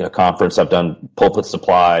another conference. I've done pulpit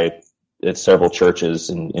supply at several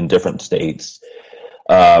churches in different states.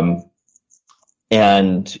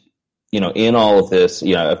 And, in all of this,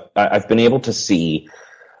 I've been able to see,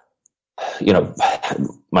 met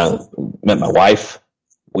my wife.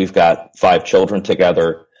 We've got 5 children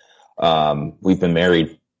together. We've been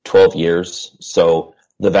married 12 years. So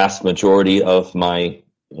the vast majority of my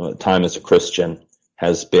time as a Christian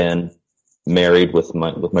has been married with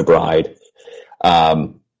my bride.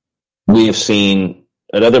 We have seen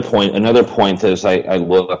another point as I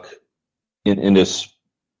look in this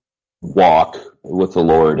walk with the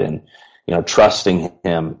Lord and trusting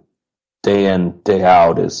him day in, day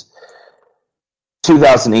out, is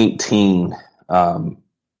 2018.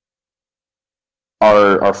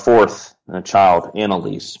 Our fourth child,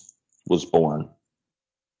 Annalise, was born,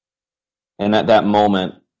 and at that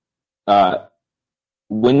moment,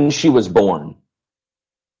 when she was born,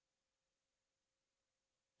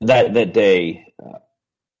 that day,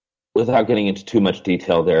 without getting into too much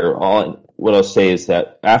detail there, what I'll say is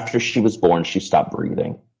that after she was born, she stopped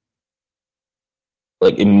breathing.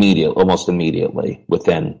 Like almost immediately,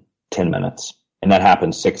 within 10 minutes. And that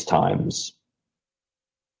happened 6 times.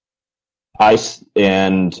 I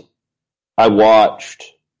watched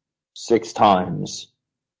 6 times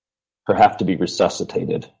her have to be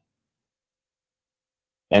resuscitated.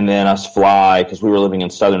 And then us fly, because we were living in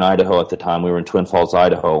southern Idaho at the time. We were in Twin Falls,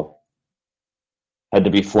 Idaho. Had to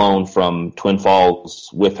be flown from Twin Falls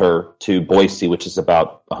with her to Boise, which is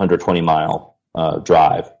about 120-mile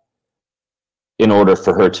drive, in order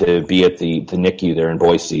for her to be at the NICU there in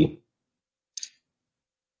Boise,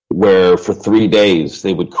 where for 3 days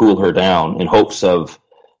they would cool her down in hopes of,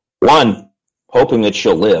 1, hoping that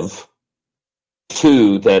she'll live,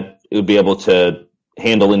 2, that it would be able to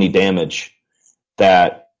handle any damage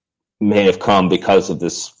that may have come because of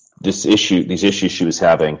these issues she was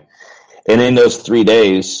having. And in those 3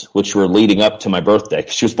 days, which were leading up to my birthday,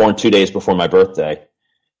 she was born 2 days before my birthday,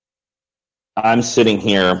 I'm sitting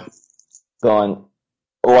here going,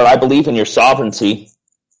 Lord, I believe in your sovereignty,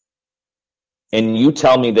 and you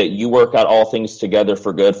tell me that you work out all things together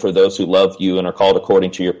for good for those who love you and are called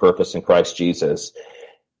according to your purpose in Christ Jesus.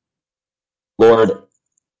 Lord,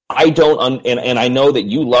 I don't, and I know that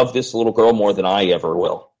you love this little girl more than I ever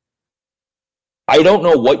will. I don't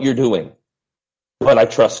know what you're doing, but I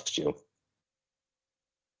trust you.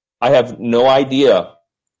 I have no idea,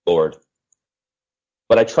 Lord,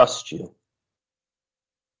 but I trust you.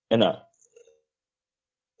 And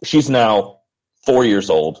she's now 4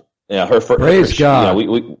 years old. Yeah, praise God.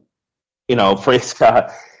 Praise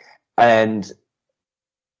God. And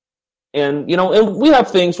we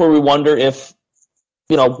have things where we wonder if,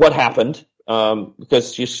 what happened,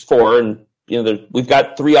 because she's 4, and we've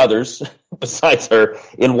got 3 others besides her,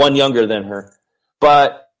 and 1 younger than her.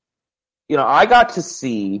 But I got to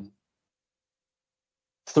see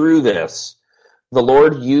through this the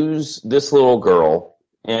Lord use this little girl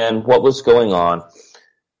and what was going on,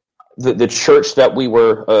 the church that we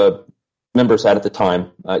were members at the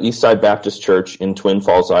time, Eastside Baptist Church in Twin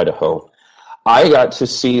Falls, Idaho, I got to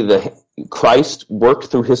see Christ work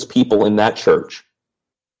through his people in that church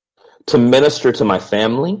to minister to my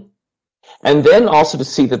family, and then also to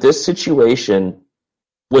see that this situation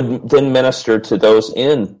would then minister to those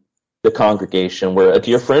in the congregation, where a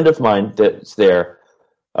dear friend of mine that's there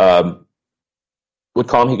would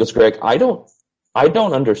call me. He goes, "Greg, I don't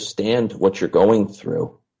understand what you're going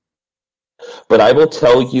through, but I will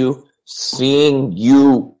tell you, seeing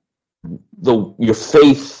your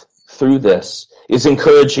faith through this is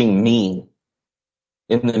encouraging me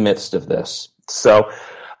in the midst of this." So,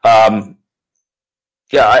 I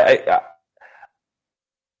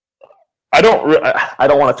don't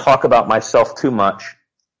want to talk about myself too much,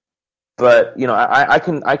 but I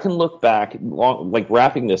can look back, like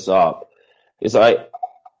wrapping this up, is I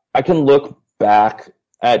can look back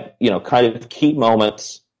at kind of key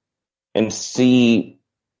moments and see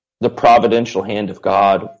the providential hand of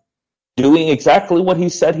God doing exactly what he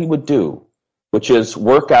said he would do, which is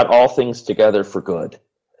work out all things together for good.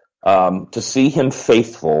 To see him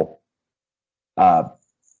faithful for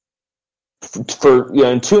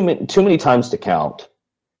too many times to count.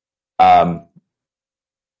 And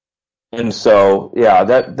so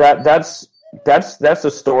that's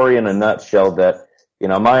a story in a nutshell that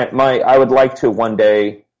I would like to one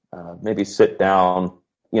day maybe sit down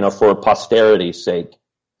for posterity's sake,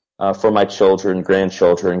 for my children,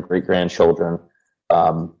 grandchildren, great-grandchildren,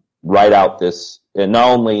 write out this. And not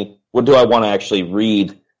only what do I want to actually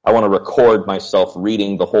read, I want to record myself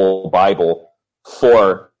reading the whole Bible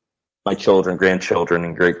for my children, grandchildren,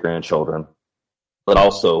 and great-grandchildren, but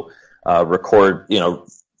also record,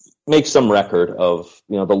 make some record of,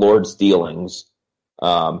 the Lord's dealings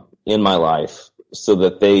in my life, so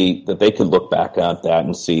that they could look back at that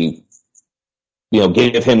and see,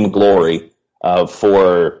 give him glory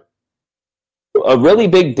for a really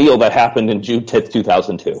big deal that happened in June 10th,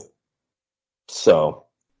 2002. So,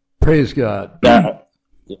 praise God.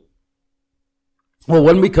 Well,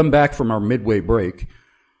 when we come back from our midway break,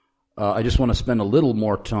 I just want to spend a little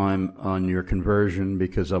more time on your conversion,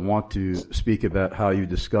 because I want to speak about how you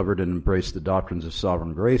discovered and embraced the doctrines of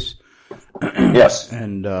sovereign grace. Yes.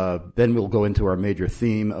 And then we'll go into our major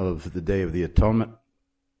theme of the Day of the Atonement.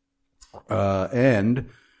 And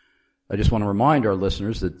I just want to remind our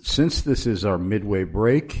listeners that since this is our midway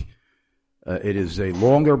break, it is a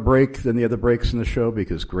longer break than the other breaks in the show,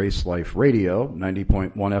 because Grace Life Radio,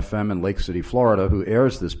 90.1 FM in Lake City, Florida, who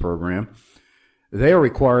airs this program, they are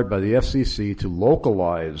required by the FCC to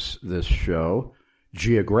localize this show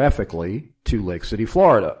geographically to Lake City,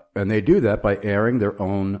 Florida. And they do that by airing their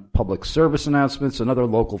own public service announcements and other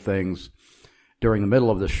local things during the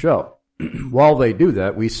middle of the show. While they do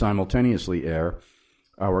that, we simultaneously air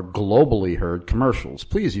our globally heard commercials.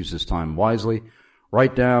 Please use this time wisely.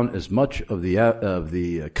 Write down as much of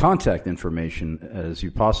the contact information as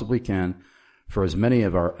you possibly can for as many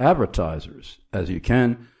of our advertisers as you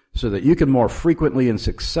can, so that you can more frequently and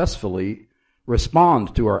successfully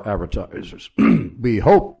respond to our advertisers. We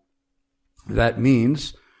hope that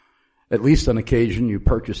means, at least on occasion, you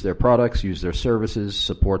purchase their products, use their services,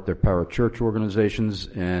 support their parachurch organizations,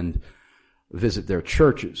 and visit their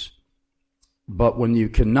churches. But when you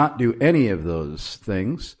cannot do any of those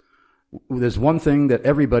things, there's one thing that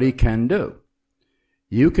everybody can do.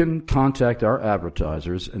 You can contact our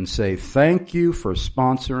advertisers and say, thank you for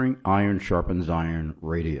sponsoring Iron Sharpens Iron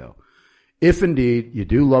Radio. If indeed you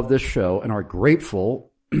do love this show and are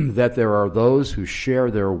grateful that there are those who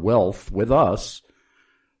share their wealth with us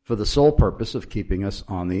for the sole purpose of keeping us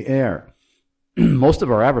on the air. Most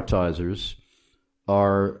of our advertisers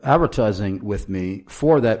are advertising with me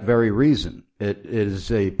for that very reason. It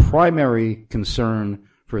is a primary concern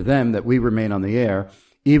for them that we remain on the air,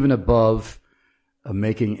 even above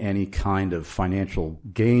making any kind of financial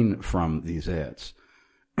gain from these ads.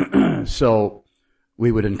 So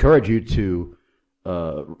we would encourage you to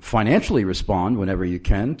financially respond whenever you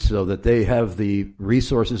can, so that they have the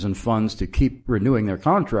resources and funds to keep renewing their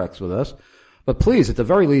contracts with us. But please, at the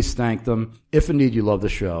very least, thank them if indeed you love the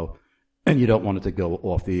show and you don't want it to go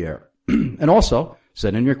off the air. And also,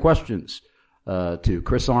 send in your questions to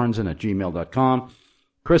chrisarnzen@gmail.com.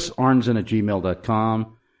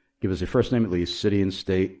 chrisarnzen@gmail.com. Give us your first name, at least, city and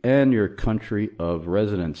state, and your country of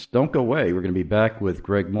residence. Don't go away. We're going to be back with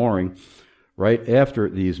Greg Mooring right after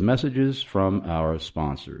these messages from our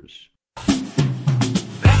sponsors.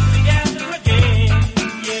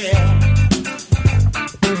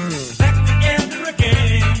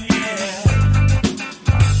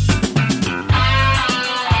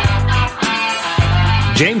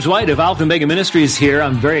 James White of Alpha Omega Ministries here.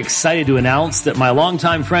 I'm very excited to announce that my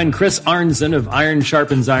longtime friend Chris Arnzen of Iron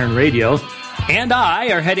Sharpens Iron Radio and I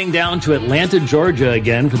are heading down to Atlanta, Georgia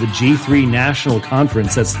again for the G3 National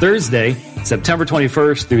Conference. That's Thursday, September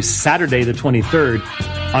 21st through Saturday the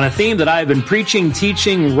 23rd on a theme that I've been preaching,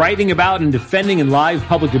 teaching, writing about, and defending in live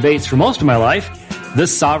public debates for most of my life, the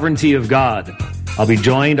sovereignty of God. I'll be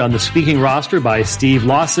joined on the speaking roster by Steve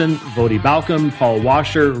Lawson, Vodi Balcom, Paul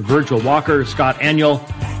Washer, Virgil Walker, Scott Aniol,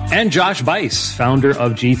 and Josh Bice, founder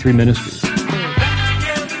of G3 Ministries.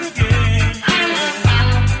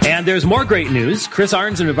 And there's more great news. Chris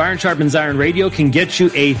Arnzen of Iron Sharpens Iron Radio can get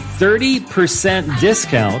you a 30%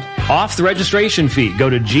 discount off the registration fee. Go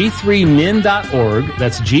to g3min.org.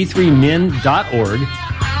 That's g3min.org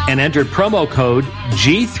and enter promo code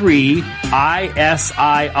G3ISIR.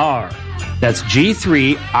 That's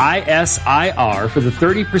G3ISIR for the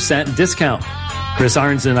 30% discount. Chris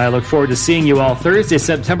Arnzen and I look forward to seeing you all Thursday,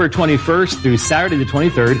 September 21st through Saturday the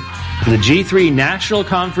 23rd for the G3 National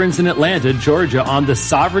Conference in Atlanta, Georgia on the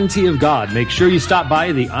sovereignty of God. Make sure you stop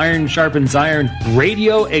by the Iron Sharpens Iron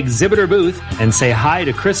Radio exhibitor booth and say hi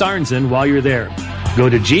to Chris Arnzen while you're there. Go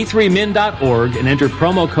to g3min.org and enter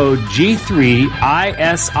promo code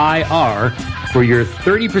G3ISIR for your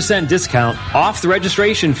 30% discount off the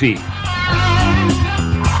registration fee.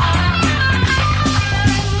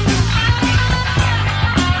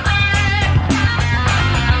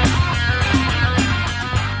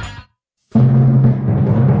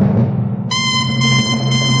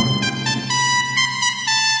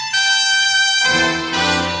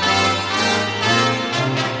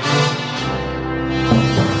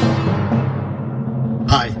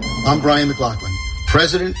 I'm Brian McLaughlin,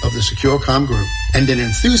 president of the SecureCom Group and an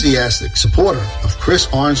enthusiastic supporter of Chris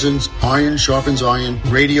Arnzen's Iron Sharpens Iron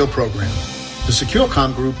radio program. The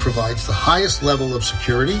SecureCom Group provides the highest level of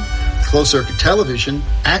security, closed-circuit television,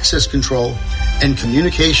 access control, and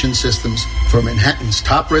communication systems for Manhattan's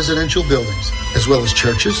top residential buildings, as well as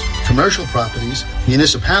churches, commercial properties,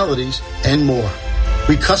 municipalities, and more.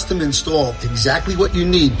 We custom install exactly what you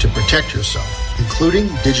need to protect yourself, including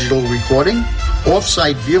digital recording,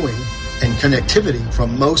 off-site viewing, and connectivity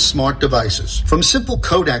from most smart devices. From simple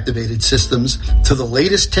code-activated systems to the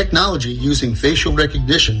latest technology using facial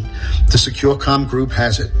recognition, the SecureCom Group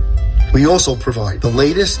has it. We also provide the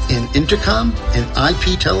latest in intercom and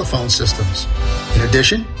IP telephone systems. In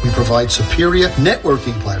addition, we provide superior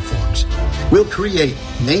networking platforms. We'll create,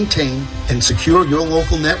 maintain, and secure your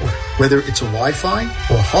local network. Whether it's a Wi-Fi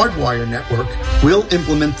or hardwire network, we'll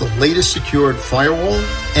implement the latest secured firewall,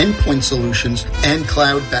 endpoint solutions, and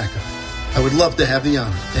cloud backup. I would love to have the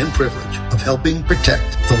honor and privilege of helping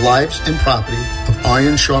protect the lives and property of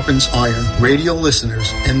Iron Sharpens Iron radio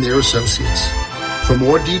listeners and their associates. For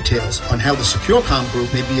more details on how the SecureCom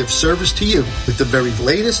Group may be of service to you with the very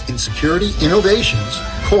latest in security innovations,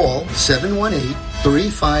 call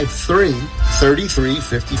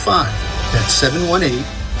 718-353-3355. That's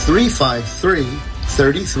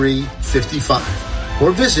 718-353-3355.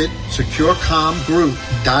 Or visit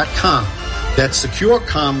securecomgroup.com. That's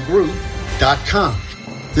securecomgroup.com.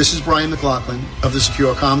 This is Brian McLaughlin of the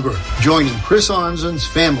SecureCom Group, joining Chris Arnzen's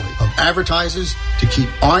family of advertisers to keep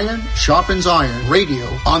Iron Sharpens Iron radio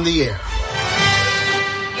on the air.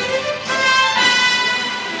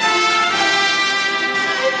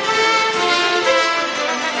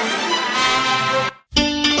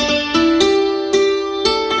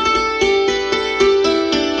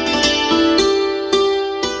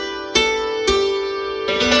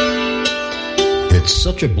 It's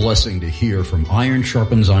such a blessing to hear from Iron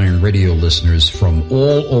Sharpens Iron radio listeners from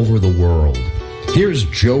all over the world. Here's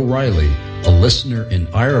Joe Riley, a listener in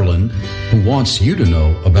Ireland, who wants you to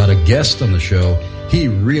know about a guest on the show he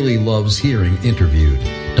really loves hearing interviewed,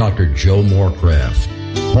 Dr. Joe Morecraft.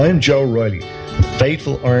 I'm Joe Riley, a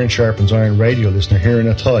faithful Iron Sharpens Iron radio listener here in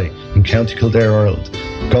Athy in County Kildare, Ireland,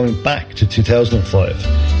 going back to 2005.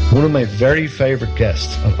 One of my very favourite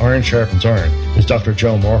guests on Iron Sharpens Iron is Dr.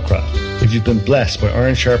 Joe Morecraft. If you've been blessed by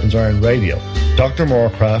Iron Sharpens Iron Radio, Dr.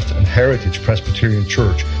 Morecraft and Heritage Presbyterian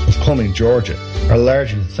Church of Cumming, Georgia, are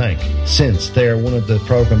largely to thank, since they are one of the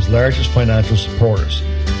programme's largest financial supporters.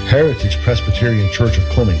 Heritage Presbyterian Church of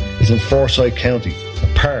Cumming is in Forsyth County, a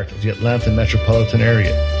part of the Atlanta metropolitan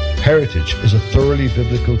area. Heritage is a thoroughly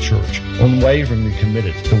biblical church, unwaveringly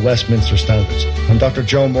committed to Westminster standards, and Dr.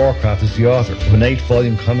 Joe Morecraft is the author of an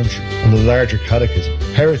 8-volume commentary on the larger catechism.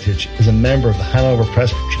 Heritage is a member of the Hanover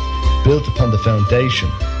Presbytery, built upon the foundation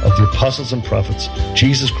of the apostles and prophets,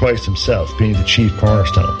 Jesus Christ himself being the chief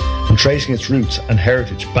cornerstone, and tracing its roots and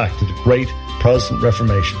heritage back to the great Protestant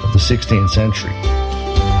Reformation of the 16th century.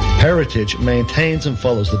 Heritage maintains and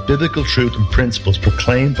follows the biblical truth and principles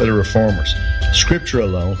proclaimed by the Reformers. Scripture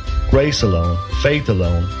alone, grace alone, faith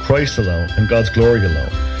alone, Christ alone, and God's glory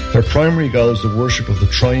alone. Their primary goal is the worship of the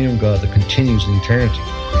triune God that continues in eternity.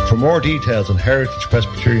 For more details on Heritage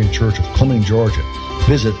Presbyterian Church of Cumming, Georgia,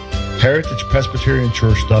 visit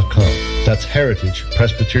heritagepresbyterianchurch.com. That's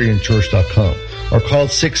heritagepresbyterianchurch.com. Or call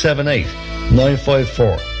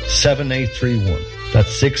 678-954-7831.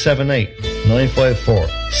 That's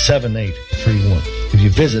 678-954-7831. If you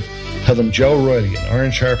visit, tell them Joe Riley, an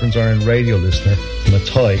Iron Sharpens Iron radio listener from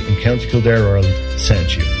Athy in County Kildare, Ireland,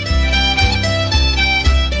 sent you.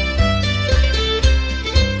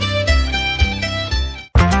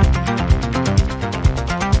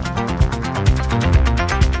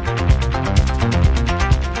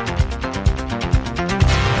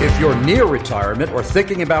 If you're near retirement or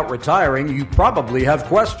thinking about retiring, you probably have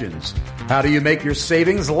questions. How do you make your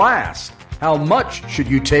savings last? How much should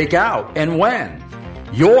you take out and when?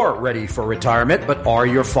 You're ready for retirement, but are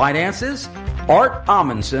your finances? Art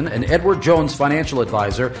Amundsen, an Edward Jones financial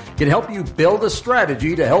advisor, can help you build a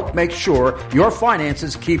strategy to help make sure your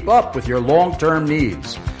finances keep up with your long-term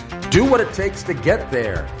needs. Do what it takes to get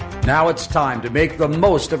there. Now it's time to make the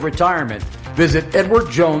most of retirement. Visit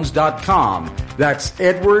edwardjones.com. That's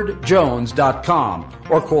edwardjones.com.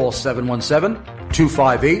 Or call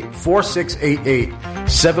 717-258-4688.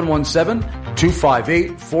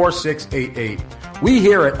 717-258-4688. We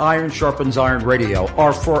here at Iron Sharpens Iron Radio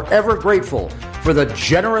are forever grateful for the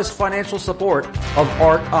generous financial support of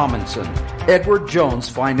Art Amundsen, Edward Jones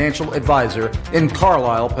financial advisor in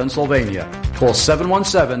Carlisle, Pennsylvania. Call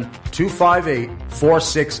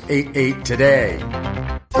 717-258-4688 today.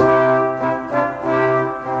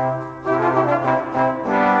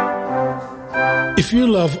 If you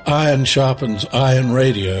love Iron Sharpens Iron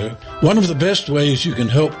Radio, one of the best ways you can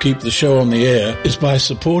help keep the show on the air is by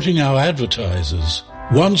supporting our advertisers.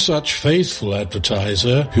 One such faithful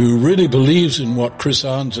advertiser who really believes in what Chris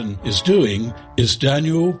Arnzen is doing is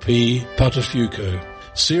Daniel P. Patafuco,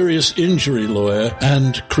 serious injury lawyer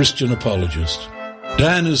and Christian apologist.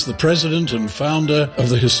 Dan is the president and founder of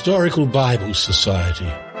the Historical Bible Society.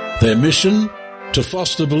 Their mission? To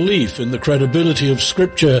foster belief in the credibility of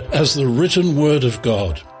Scripture as the written Word of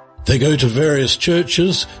God. They go to various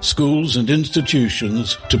churches, schools, and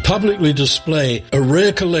institutions to publicly display a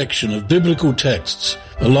rare collection of biblical texts,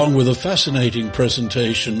 along with a fascinating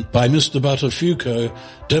presentation by Mr. Buttafuoco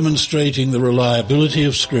demonstrating the reliability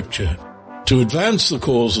of Scripture. To advance the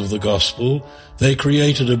cause of the gospel, they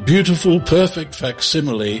created a beautiful, perfect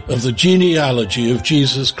facsimile of the genealogy of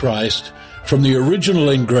Jesus Christ from the original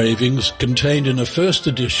engravings contained in a first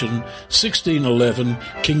edition 1611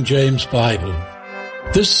 King James Bible.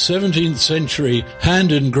 This 17th century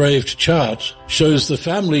hand-engraved chart shows the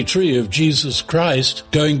family tree of Jesus Christ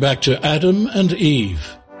going back to Adam and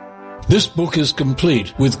Eve. This book is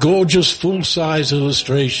complete with gorgeous full-size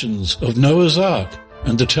illustrations of Noah's Ark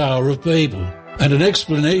and the Tower of Babel, and an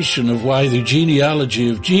explanation of why the genealogy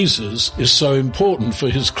of Jesus is so important for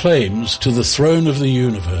his claims to the throne of the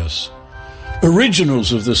universe.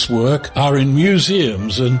 Originals of this work are in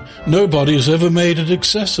museums, and nobody's ever made it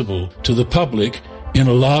accessible to the public in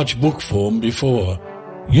a large book form before.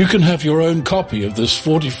 You can have your own copy of this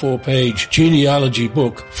 44-page genealogy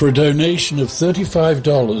book for a donation of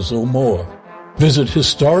 $35 or more. Visit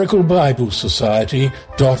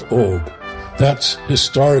historicalbiblesociety.org. That's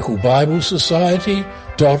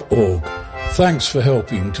historicalbiblesociety.org. Thanks for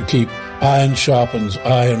helping to keep Iron Sharpens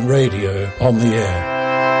Iron Radio on the air.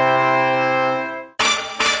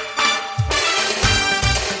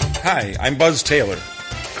 Hi, I'm Buzz Taylor.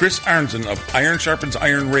 Chris Arnzen of Iron Sharpens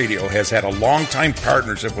Iron Radio has had a long-time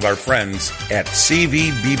partnership with our friends at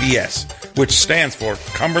CVBBS, which stands for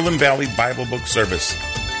Cumberland Valley Bible Book Service.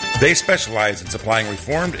 They specialize in supplying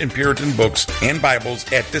Reformed and Puritan books and Bibles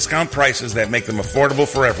at discount prices that make them affordable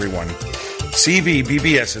for everyone.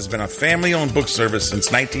 CVBBS has been a family-owned book service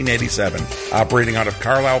since 1987, operating out of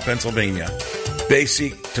Carlisle, Pennsylvania. They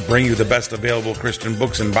seek to bring you the best available Christian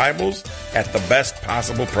books and Bibles at the best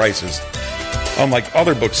possible prices. Unlike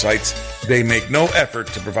other book sites, they make no effort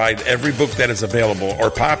to provide every book that is available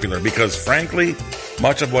or popular because, frankly,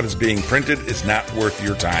 much of what is being printed is not worth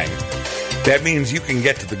your time. That means you can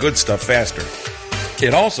get to the good stuff faster.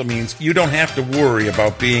 It also means you don't have to worry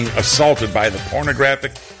about being assaulted by the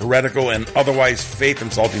pornographic, heretical, and otherwise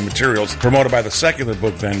faith-insulting materials promoted by the secular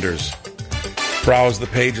book vendors. Browse the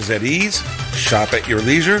pages at ease, shop at your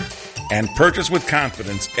leisure, and purchase with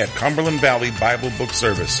confidence at Cumberland Valley Bible Book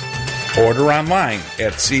Service. Order online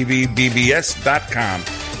at cvbbs.com.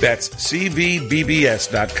 That's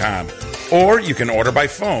cvbbs.com. Or you can order by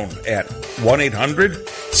phone at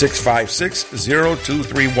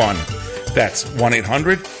 1-800-656-0231. That's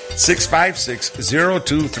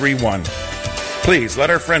 1-800-656-0231. Please let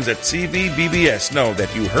our friends at CVBBS know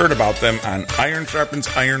that you heard about them on Iron Sharpens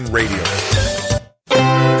Iron Radio.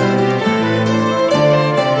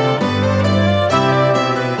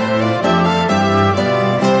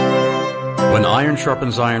 When Iron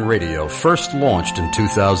Sharpens Iron Radio first launched in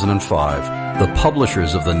 2005, the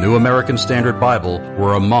publishers of the New American Standard Bible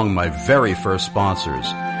were among my very first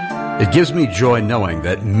sponsors. It gives me joy knowing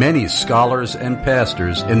that many scholars and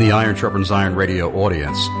pastors in the Iron Sharpens Iron Radio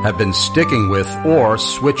audience have been sticking with or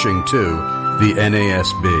switching to the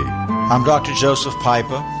NASB. I'm Dr. Joseph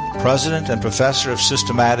Pipa, President and Professor of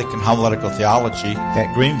Systematic and Homiletical Theology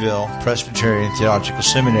at Greenville Presbyterian Theological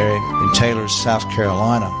Seminary in Taylor, South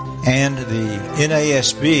Carolina. And the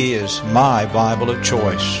NASB is my Bible of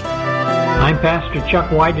choice. I'm Pastor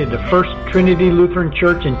Chuck White at the First Trinity Lutheran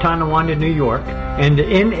Church in Tonawanda, New York, and the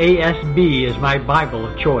NASB is my Bible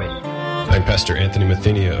of choice. I'm Pastor Anthony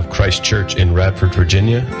Mathenia of Christ Church in Radford,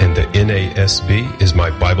 Virginia, and the NASB is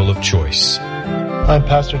my Bible of choice. I'm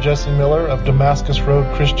Pastor Jesse Miller of Damascus Road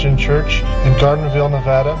Christian Church in Gardenville,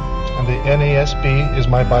 Nevada, and the NASB is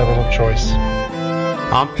my Bible of choice.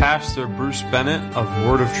 I'm Pastor Bruce Bennett of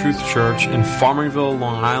Word of Truth Church in Farmingville,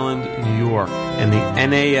 Long Island, New York, and the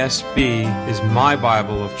NASB is my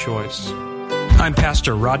Bible of choice. I'm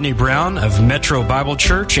Pastor Rodney Brown of Metro Bible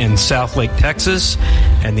Church in Southlake, Texas,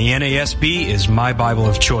 and the NASB is my Bible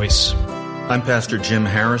of choice. I'm Pastor Jim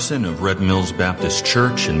Harrison of Red Mills Baptist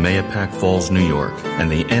Church in Mahopac Falls, New York,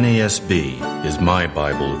 and the NASB is my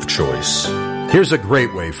Bible of choice. Here's a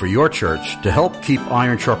great way for your church to help keep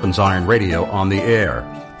Iron Sharpens Iron Radio on the air.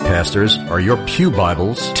 Pastors, are your pew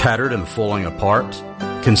Bibles tattered and falling apart?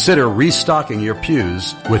 Consider restocking your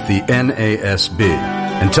pews with the NASB.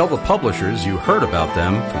 And tell the publishers you heard about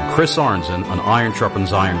them from Chris Arnzen on Iron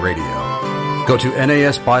Sharpens Iron Radio. Go to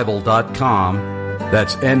NASBible.com.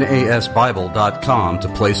 That's NASBible.com to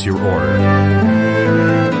place your order.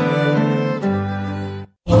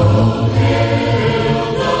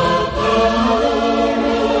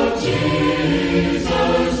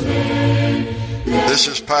 This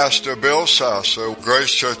is Pastor Bill Sasser,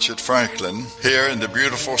 Grace Church at Franklin, here in the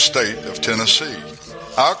beautiful state of Tennessee.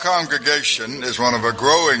 Our congregation is one of a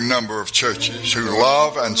growing number of churches who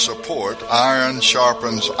love and support Iron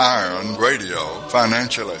Sharpens Iron Radio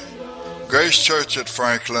financially. Grace Church at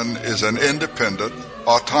Franklin is an independent,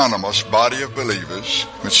 autonomous body of believers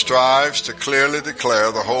which strives to clearly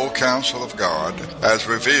declare the whole counsel of God as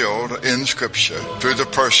revealed in Scripture through the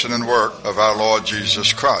person and work of our Lord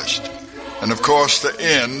Jesus Christ. And of course, the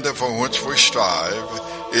end for which we strive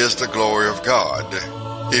is the glory of God.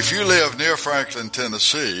 If you live near Franklin,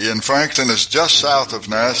 Tennessee, and Franklin is just south of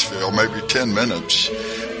Nashville, maybe 10 minutes,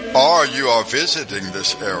 or you are visiting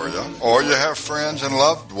this area, or you have friends and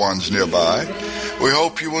loved ones nearby, we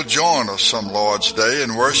hope you will join us some Lord's Day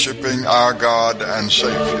in worshiping our God and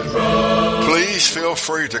Savior. Please feel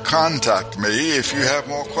free to contact me if you have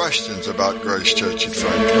more questions about Grace Church at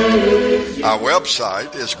Franklin. Our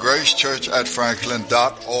website is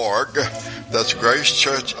gracechurchatfranklin.org. That's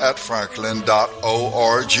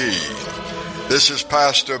gracechurchatfranklin.org. This is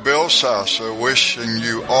Pastor Bill Sasser wishing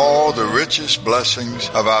you all the richest blessings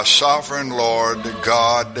of our sovereign Lord,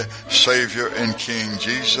 God, Savior, and King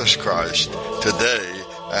Jesus Christ, today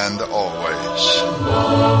and always.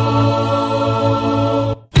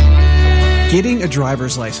 Getting a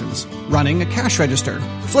driver's license, running a cash register,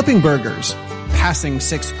 flipping burgers, passing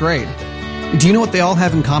 6th grade. Do you know what they all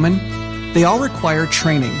have in common? They all require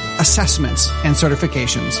training, assessments, and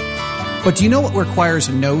certifications. But do you know what requires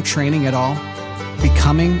no training at all?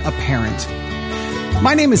 Becoming a parent.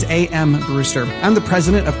 My name is A.M. Brewster. I'm the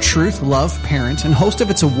president of Truth, Love, Parent, and host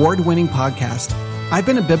of its award-winning podcast. I've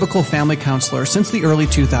been a biblical family counselor since the early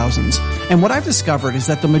 2000s, and what I've discovered is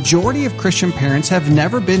that the majority of Christian parents have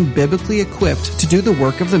never been biblically equipped to do the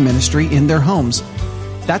work of the ministry in their homes.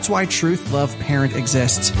 That's why Truth, Love, Parent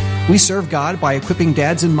exists. We serve God by equipping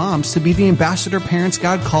dads and moms to be the ambassador parents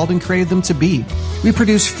God called and created them to be. We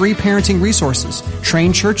produce free parenting resources,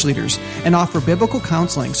 train church leaders, and offer biblical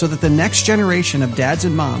counseling so that the next generation of dads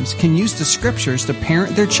and moms can use the scriptures to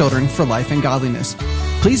parent their children for life and godliness.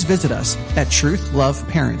 Please visit us at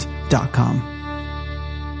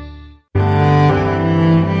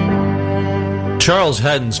truthloveparent.com. Charles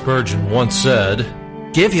Haddon Spurgeon once said,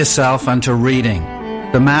 "Give yourself unto reading.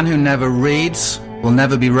 The man who never reads will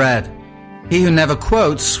never be read. He who never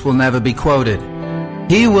quotes will never be quoted.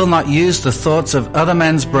 He who will not use the thoughts of other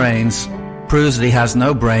men's brains proves that he has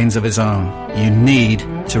no brains of his own. You need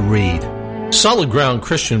to read." Solid Ground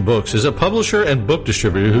Christian Books is a publisher and book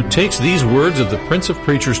distributor who takes these words of the Prince of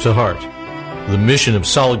Preachers to heart. The mission of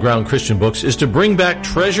Solid Ground Christian Books is to bring back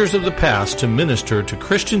treasures of the past to minister to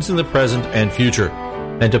Christians in the present and future,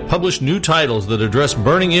 and to publish new titles that address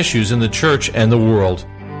burning issues in the church and the world.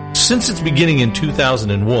 Since its beginning in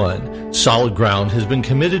 2001, Solid Ground has been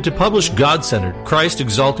committed to publish God-centered,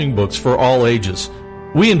 Christ-exalting books for all ages.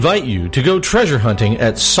 We invite you to go treasure hunting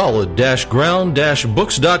at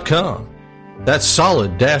solid-ground-books.com. That's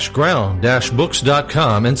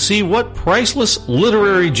solid-ground-books.com, and see what priceless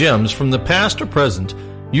literary gems from the past or present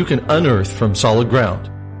you can unearth from Solid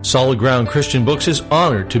Ground. Solid Ground Christian Books is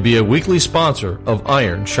honored to be a weekly sponsor of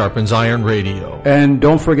Iron Sharpens Iron Radio. And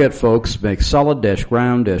don't forget, folks, make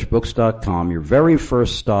solid-ground-books.com your very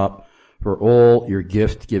first stop for all your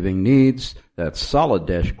gift-giving needs. That's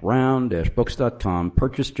solid-ground-books.com.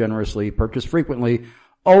 Purchase generously, purchase frequently.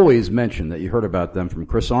 Always mention that you heard about them from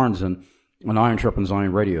Chris Arnzen on Iron Sharpens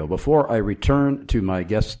Iron Radio. Before I return to my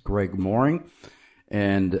guest, Greg Mooring,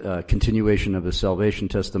 and continuation of his salvation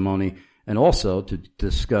testimony, and also to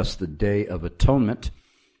discuss the Day of Atonement,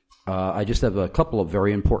 I just have a couple of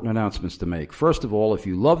very important announcements to make. First of all, if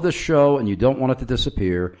you love this show and you don't want it to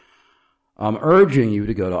disappear, I'm urging you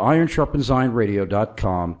to go to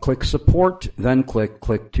IronSharpensIronRadio.com, click support, then click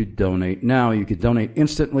to donate now. You can donate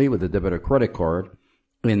instantly with a debit or credit card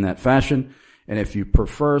in that fashion. And if you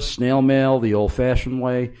prefer snail mail the old-fashioned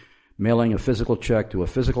way, mailing a physical check to a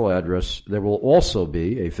physical address, there will also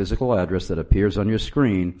be a physical address that appears on your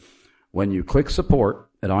screen when you click support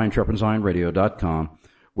at IronSharpensIronRadio.com,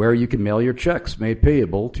 where you can mail your checks made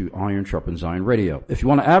payable to Iron Sharpens Iron Radio. If you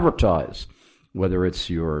want to advertise, whether it's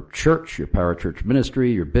your church, your parachurch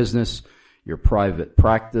ministry, your business, your private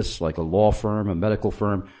practice like a law firm, a medical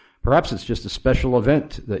firm, perhaps it's just a special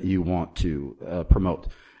event that you want to promote.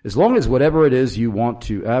 As long as whatever it is you want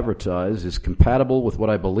to advertise is compatible with what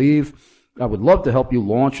I believe, I would love to help you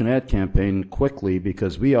launch an ad campaign quickly,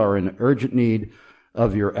 because we are in urgent need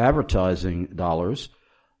of your advertising dollars,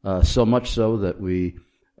 so much so that we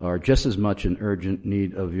are just as much in urgent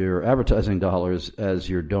need of your advertising dollars as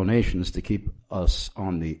your donations to keep us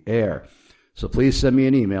on the air. So please send me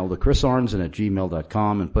an email to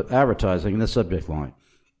chrisarnzen@gmail.com and put advertising in the subject line.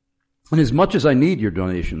 And as much as I need your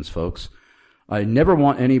donations, folks, I never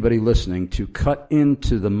want anybody listening to cut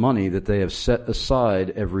into the money that they have set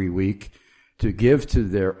aside every week to give to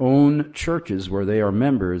their own churches where they are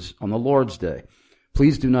members on the Lord's Day.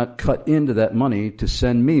 Please do not cut into that money to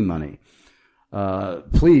send me money.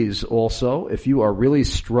 Please also, if you are really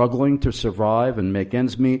struggling to survive and make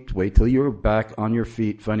ends meet, wait till you're back on your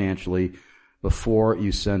feet financially before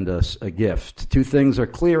you send us a gift. Two things are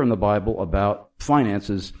clear in the Bible about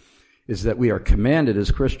finances, is that we are commanded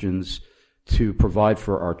as Christians to provide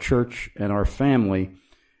for our church and our family,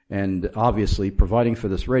 and obviously providing for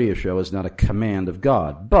this radio show is not a command of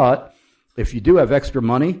God. But if you do have extra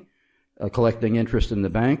money, collecting interest in the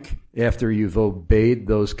bank after you've obeyed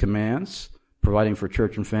those commands, providing for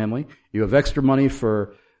church and family, you have extra money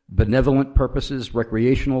for benevolent purposes,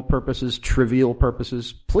 recreational purposes, trivial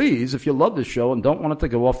purposes, please, if you love this show and don't want it to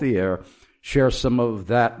go off the air, share some of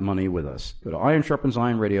that money with us. Go to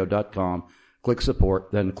IronSharpensIronRadio.com, click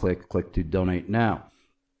support, then click to donate now.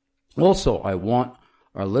 Also, I want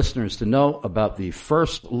our listeners to know about the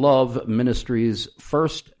First Love Ministries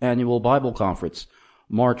first annual Bible Conference,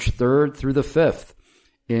 March 3rd through the 5th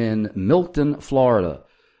in Milton, Florida.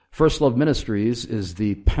 First Love Ministries is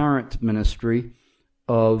the parent ministry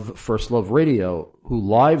of First Love Radio, who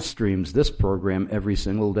live streams this program every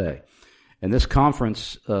single day. And this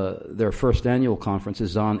conference, their first annual conference,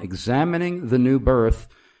 is on examining the new birth,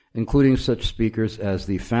 including such speakers as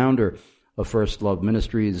the founder of First Love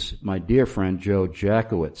Ministries, my dear friend Joe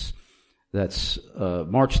Jackowitz. That's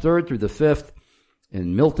March 3rd through the 5th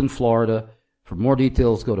in Milton, Florida. For more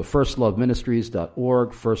details, go to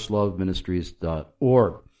firstloveministries.org,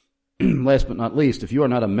 firstloveministries.org. Last but not least, if you are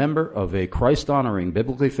not a member of a Christ-honoring,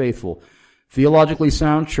 biblically faithful, theologically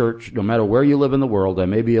sound church, no matter where you live in the world, I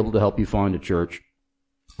may be able to help you find a church.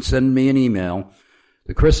 Send me an email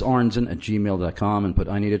to chrisarnzen@gmail.com and put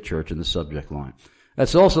I need a church in the subject line.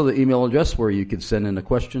 That's also the email address where you can send in a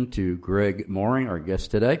question to Greg Mooring, our guest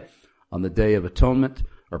today, on the Day of Atonement,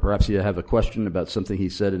 or perhaps you have a question about something he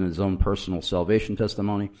said in his own personal salvation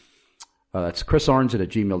testimony. That's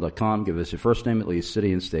chrisarnzen@gmail.com. Give us your first name, at least,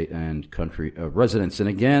 city and state and country of residence. And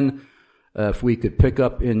again, if we could pick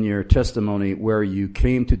up in your testimony where you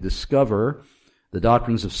came to discover the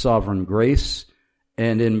doctrines of sovereign grace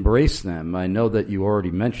and embrace them. I know that you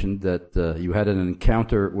already mentioned that you had an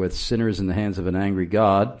encounter with Sinners in the Hands of an Angry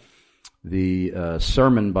God, the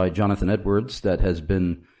sermon by Jonathan Edwards that has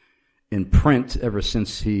been in print ever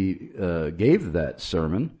since he gave that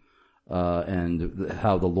sermon, and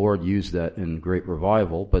how the Lord used that in great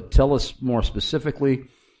revival. But tell us more specifically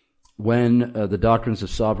when the doctrines of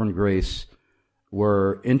sovereign grace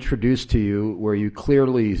were introduced to you, where you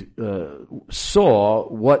clearly saw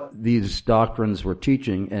what these doctrines were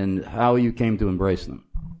teaching and how you came to embrace them.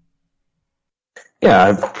 Yeah, I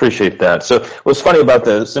appreciate that. So what's funny about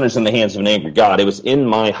the Sinners in the Hands of an Angry God, it was in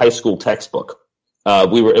my high school textbook.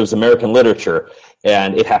 It was American literature,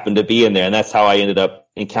 and it happened to be in there, and that's how I ended up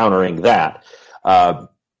encountering that.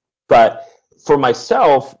 But for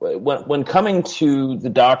myself, when coming to the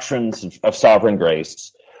doctrines of sovereign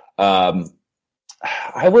grace,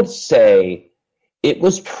 I would say it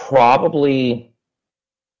was probably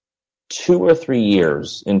 2 or 3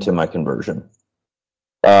 years into my conversion.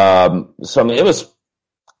 So I mean, it was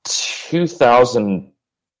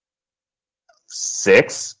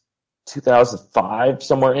 2006, 2005,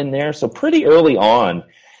 somewhere in there. So pretty early on.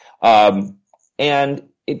 And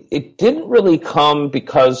it didn't really come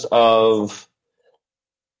because of,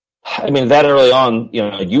 I mean, that early on,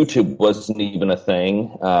 YouTube wasn't even a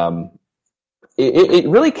thing. It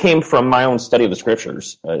really came from my own study of the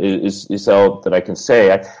scriptures, is all that I can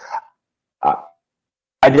say.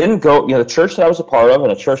 I didn't go, the church that I was a part of,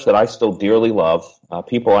 and a church that I still dearly love,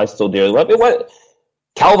 people I still dearly love.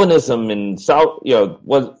 Calvinism and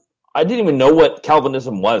I didn't even know what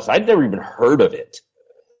Calvinism was. I'd never even heard of it.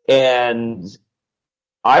 And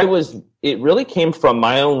it really came from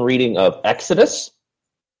my own reading of Exodus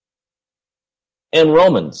and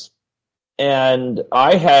Romans. And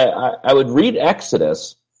I would read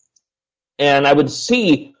Exodus, and I would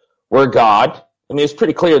see where God, I mean, it's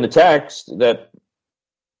pretty clear in the text that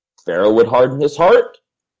Pharaoh would harden his heart,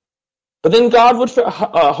 but then God would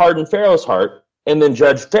harden Pharaoh's heart and then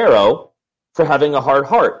judge Pharaoh for having a hard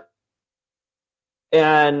heart.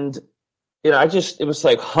 And, it was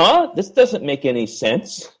like, this doesn't make any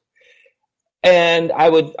sense. And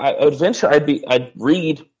I'd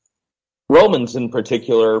read Romans in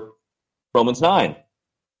particular, Romans 9.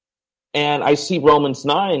 And I see Romans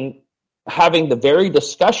 9 having the very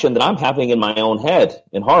discussion that I'm having in my own head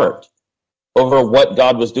and heart over what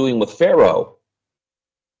God was doing with Pharaoh.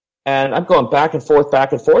 And I'm going back and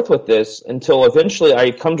forth with this until eventually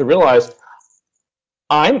I come to realize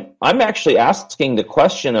I'm actually asking the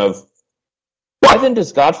question of, why then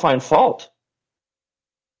does God find fault?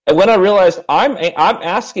 And when I realized I'm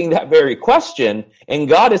asking that very question, and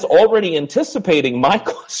God is already anticipating my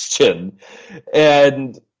question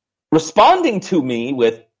and responding to me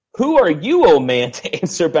with, "Who are you, O man, to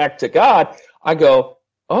answer back to God?" I go,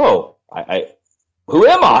 "Oh, who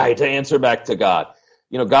am I to answer back to God?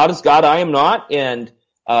 God is God, I am not." And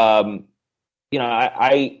I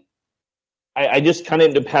just kind of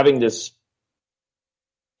ended up having this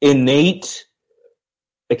innate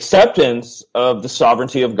acceptance of the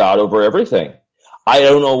sovereignty of God over everything. I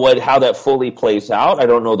don't know how that fully plays out. I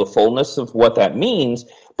don't know the fullness of what that means.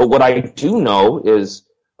 But what I do know is,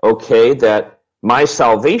 that my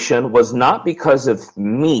salvation was not because of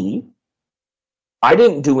me. I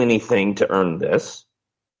didn't do anything to earn this.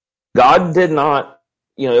 God did not,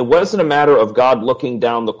 it wasn't a matter of God looking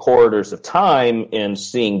down the corridors of time and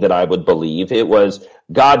seeing that I would believe. It was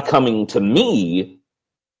God coming to me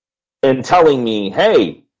and telling me,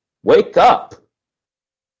 "Hey, wake up,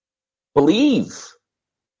 believe,"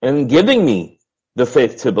 and giving me the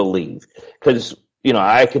faith to believe. Because,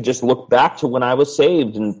 I could just look back to when I was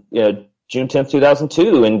saved in June 10th,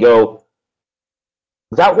 2002 and go,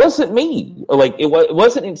 that wasn't me. Like, it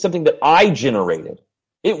wasn't something that I generated.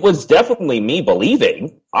 It was definitely me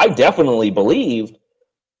believing. I definitely believed,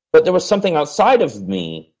 but there was something outside of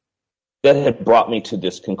me that had brought me to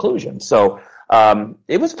this conclusion. So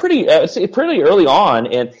it was pretty early on,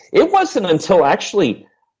 and it wasn't until actually,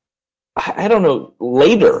 I don't know,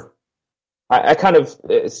 later, I kind of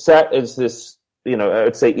sat as this, I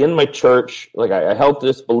would say in my church, like I held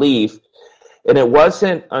this belief, and it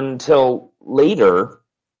wasn't until later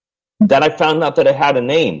that I found out that it had a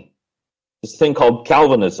name, this thing called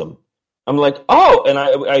Calvinism. I'm like, oh, and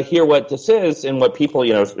I hear what this is and what people,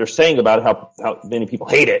 are saying about it, how many people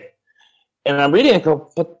hate it. And I'm reading it and go,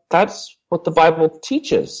 but that's what the Bible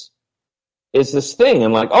teaches, is this thing.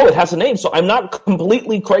 And like, oh, it has a name, so I'm not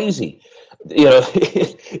completely crazy,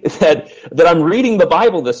 that I'm reading the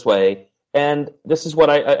Bible this way, and this is what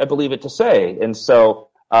I believe it to say. And so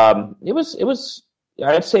it was,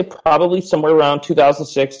 I'd say probably somewhere around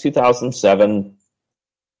 2006, 2007,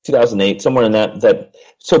 2008, somewhere in that.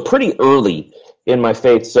 So pretty early in my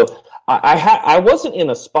faith. So I wasn't in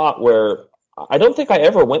a spot where I don't think I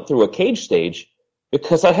ever went through a cage stage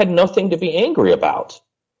because I had nothing to be angry about.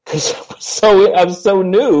 because I was so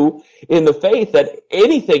new in the faith that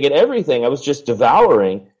anything and everything I was just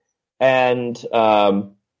devouring. And,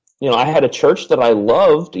 I had a church that I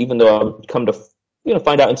loved, even though I would come to,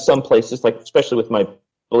 find out in some places, like especially with my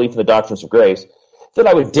belief in the doctrines of grace, that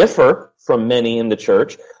I would differ from many in the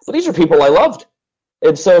church. But these are people I loved.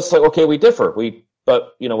 And so it's like, okay, we differ.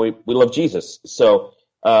 But we love Jesus. So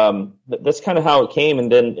that's kind of how it came.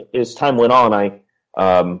 And then as time went on, I,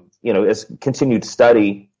 as continued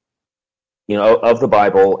study, of the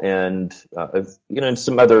Bible and, and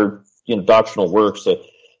some other, doctrinal works,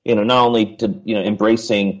 not only to,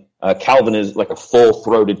 embracing Calvinism, like a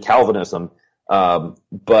full-throated Calvinism,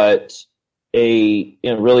 but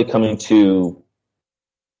really coming to,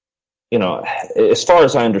 as far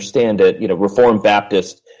as I understand it, Reformed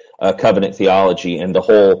Baptist covenant theology and the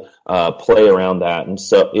whole play around that, and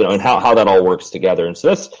so and how that all works together. And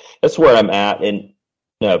so that's where I'm at in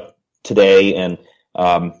today, and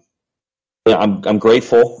I'm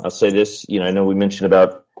grateful. I'll say this, I know we mentioned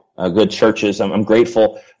about good churches. I'm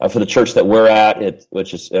grateful for the church that we're at,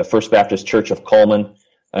 which is First Baptist Church of Coleman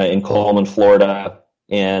in Coleman, Florida,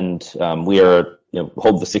 and we are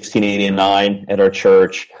hold the 1689 at our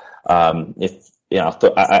church. I've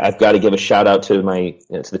got to give a shout out to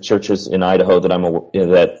to the churches in Idaho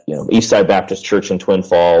that Eastside Baptist Church in Twin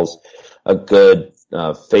Falls, a good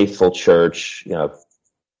faithful church,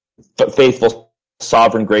 faithful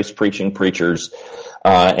sovereign grace preaching preachers.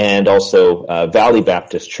 And also Valley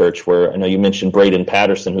Baptist Church, where I know you mentioned Braden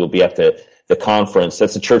Patterson, who will be at the conference.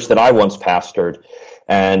 That's a church that I once pastored,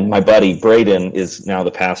 and my buddy Braden is now the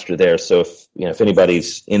pastor there. So if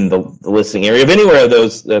anybody's in the listening area of anywhere of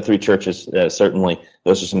those three churches, certainly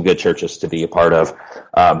those are some good churches to be a part of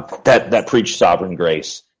that preach sovereign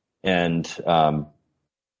grace, and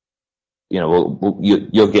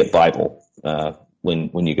you'll get Bible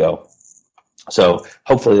when you go. So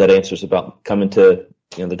hopefully that answers about coming to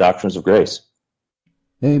the doctrines of grace.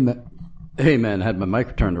 Amen. Amen. I had my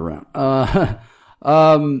mic turned around.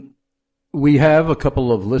 We have a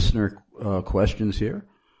couple of listener questions here.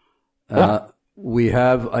 We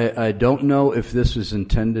have, I don't know if this is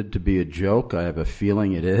intended to be a joke. I have a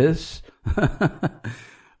feeling it is.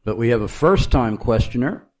 But we have a first-time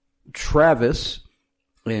questioner, Travis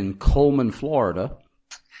in Coleman, Florida.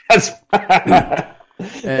 That's got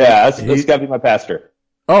to be my pastor.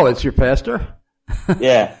 Oh, it's your pastor?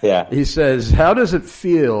 Yeah. He says, how does it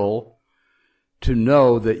feel to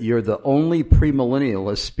know that you're the only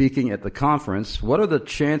premillennialist speaking at the conference? What are the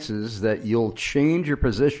chances that you'll change your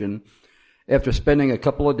position after spending a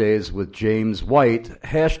couple of days with James White,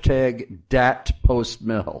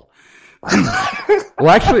 #DatPostMill?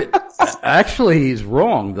 Well, actually, he's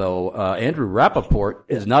wrong, though. Andrew Rappaport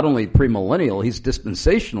is not only premillennial, he's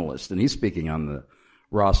dispensationalist, and he's speaking on the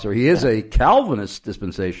roster. He is a Calvinist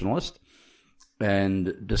dispensationalist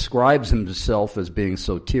and describes himself as being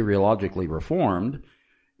soteriologically reformed,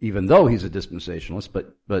 even though he's a dispensationalist.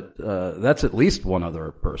 But that's at least one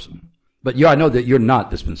other person. But I know that you're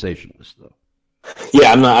not dispensationalist, though.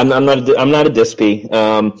 Yeah, I'm not a dispy,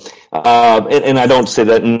 and I don't say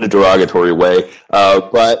that in a derogatory way.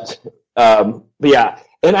 But yeah,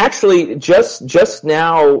 and actually, just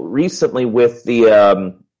now recently with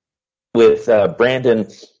the with Brandon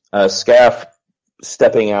Scaff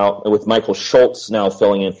stepping out, with Michael Schultz now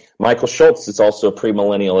filling in. Michael Schultz is also a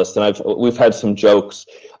premillennialist, and we've had some jokes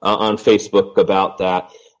on Facebook about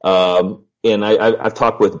that. And I've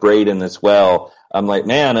talked with Braden as well. I'm like,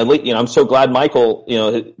 man, at least, I'm so glad Michael,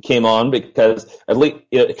 came on, because at least,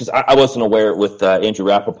 because I wasn't aware with Andrew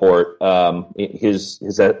Rappaport, his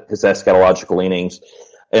eschatological leanings.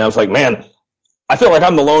 And I was like, man, I feel like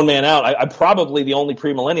I'm the lone man out. I'm probably the only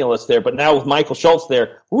premillennialist there, but now with Michael Schultz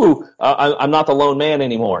there, I'm not the lone man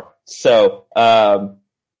anymore. So, but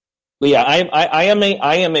yeah, I am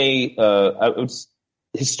a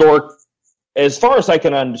historic, as far as I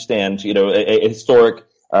can understand, a historic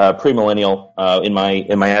premillennial in my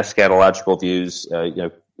eschatological views.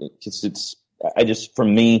 For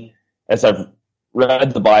me, as I've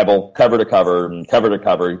read the Bible cover to cover,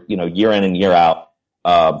 year in and year out,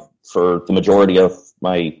 for the majority of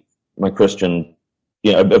my Christian,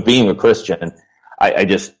 of being a Christian,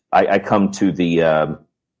 I've come to the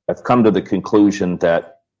conclusion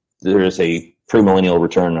that there is a premillennial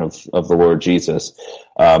return of the Lord Jesus,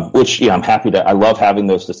 which I'm happy to. I love having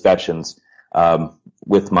those discussions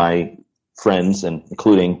with my friends, and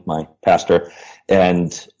including my pastor,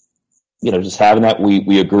 and just having that.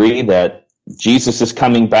 We agree that Jesus is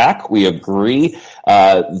coming back. We agree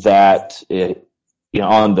that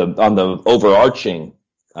on the overarching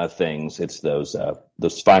things, it's those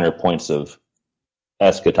finer points of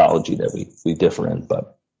eschatology that we differ in.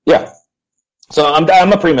 But Yeah. So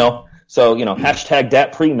I'm a pre-mill. So, hashtag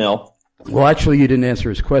that pre-mill. Well, actually, you didn't answer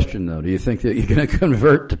his question, though. Do you think that you're going to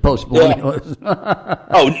convert to post-millennialism? Yeah.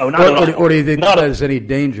 Oh, no, not at all. Or do you think there's any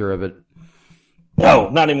danger of it? No,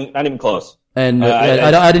 not even close. And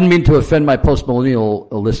I didn't mean to offend my post-millennial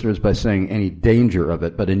listeners by saying any danger of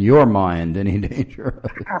it, but in your mind, any danger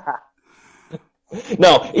of it?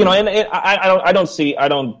 No, and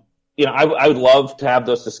I would love to have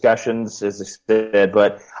those discussions, as I said,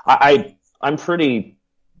 but I'm pretty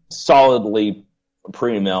solidly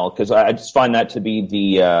pre-mill because I just find that to be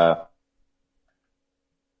the.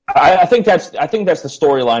 I think that's the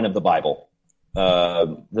storyline of the Bible.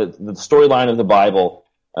 The storyline of the Bible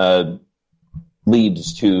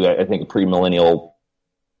leads to, I think, a premillennial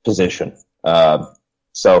position.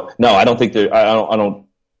 So no, I don't think there. I don't.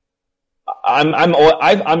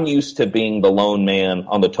 I'm used to being the lone man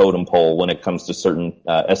on the totem pole when it comes to certain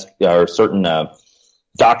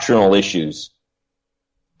doctrinal issues.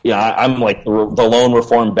 Yeah, I'm like the lone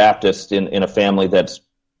Reformed Baptist in a family that's,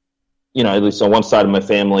 at least on one side of my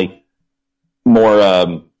family,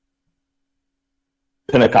 more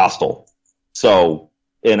Pentecostal. So,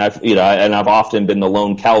 and I've often been the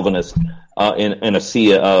lone Calvinist in a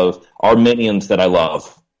sea of Arminians that I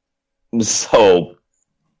love. So,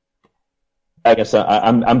 I guess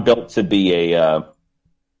I'm built to be in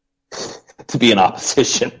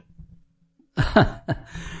opposition.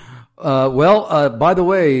 By the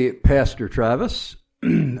way, Pastor Travis,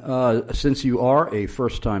 since you are a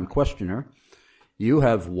first-time questioner, you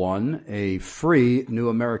have won a free New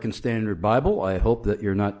American Standard Bible. I hope that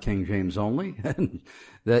you're not King James only, and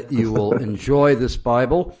that you will enjoy this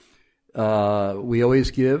Bible. We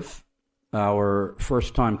always give our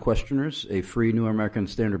first-time questioners a free New American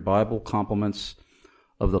Standard Bible, compliments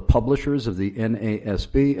of the publishers of the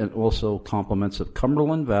NASB, and also compliments of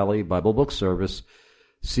Cumberland Valley Bible Book Service,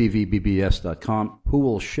 cvbbs.com, who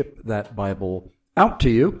will ship that Bible out to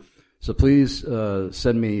you. So please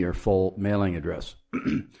send me your full mailing address.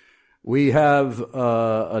 We have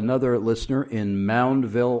another listener in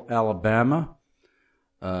Moundville, Alabama.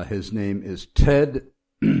 His name is Ted,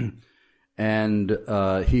 and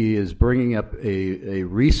he is bringing up a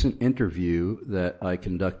recent interview that I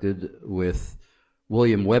conducted with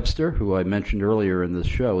William Webster, who I mentioned earlier in this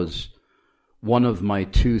show is one of my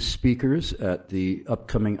two speakers at the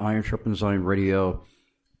upcoming Iron Sharpens Iron Radio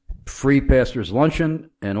Free Pastors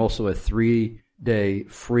Luncheon, and also a 3-day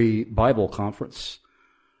free Bible conference,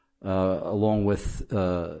 along with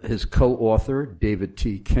his co-author, David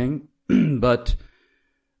T. King. But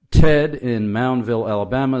Ted in Moundville,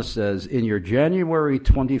 Alabama says, in your January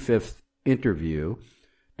 25th interview,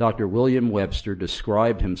 Dr. William Webster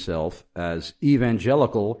described himself as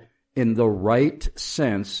evangelical in the right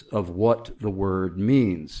sense of what the word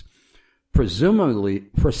means. Presumably,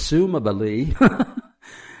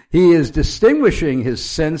 he is distinguishing his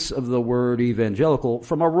sense of the word evangelical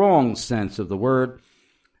from a wrong sense of the word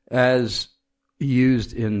as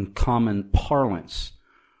used in common parlance.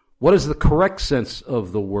 What is the correct sense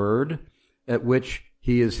of the word at which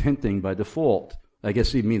he is hinting by default? I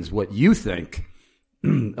guess he means what you think.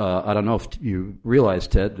 I don't know if you realize,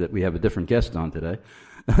 Ted, that we have a different guest on today.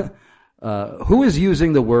 Who is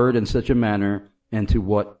using the word in such a manner, and to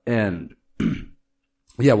what end?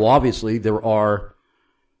 Yeah, well, obviously there are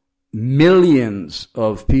millions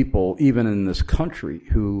of people, even in this country,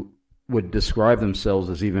 who would describe themselves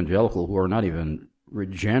as evangelical, who are not even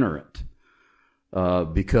regenerate,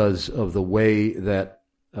 because of the way that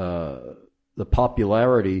the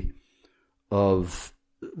popularity of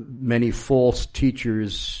many false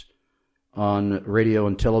teachers on radio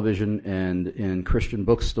and television and in Christian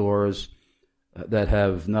bookstores that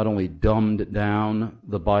have not only dumbed down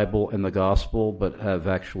the Bible and the gospel, but have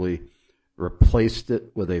actually replaced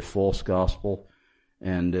it with a false gospel,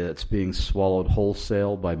 and it's being swallowed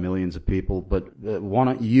wholesale by millions of people. But why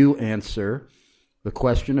don't you answer the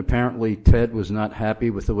question? Apparently Ted was not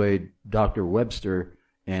happy with the way Dr. Webster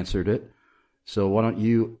answered it, so why don't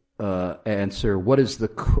you answer what is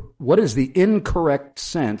the incorrect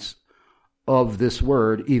sense of this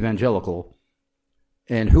word evangelical,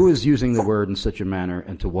 and who is using the word in such a manner,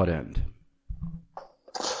 and to what end?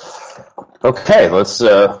 Okay, let's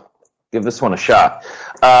give this one a shot.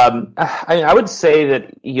 I would say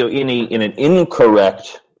that in an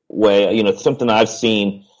incorrect way, something I've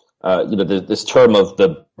seen, this term of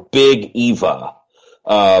the big Eva,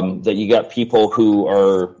 that you got people who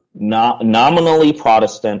are not nominally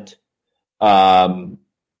Protestant, they're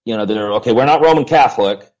okay, we're not Roman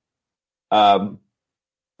Catholic, but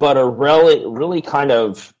are really kind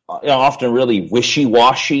of often really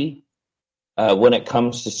wishy-washy when it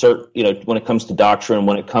comes to when it comes to doctrine,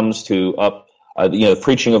 when it comes to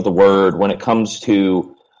preaching of the word, when it comes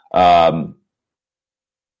to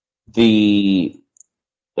the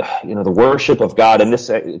worship of God, and this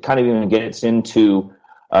kind of even gets into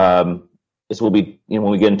this will be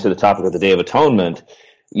when we get into the topic of the Day of Atonement.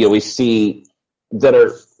 We see that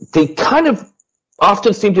they kind of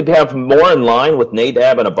often seem to have more in line with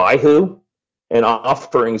Nadab and Abihu, and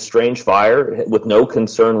offering strange fire with no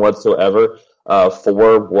concern whatsoever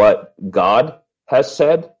for what God has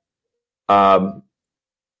said, and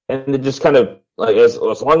it just kind of like as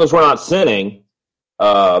long as we're not sinning,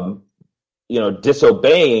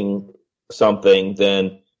 disobeying something,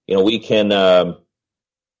 then we can, and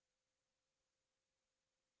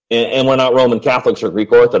we're not Roman Catholics or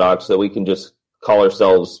Greek Orthodox, that we can just call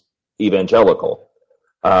ourselves evangelical.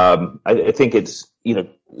 I think it's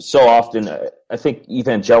so often. I think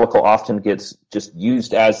evangelical often gets just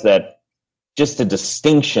used as that, just a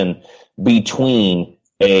distinction between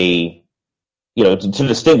to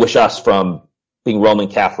distinguish us from being Roman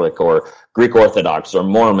Catholic or Greek Orthodox or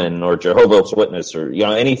Mormon or Jehovah's Witness or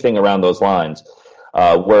anything around those lines.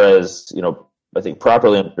 Whereas I think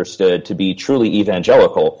properly understood, to be truly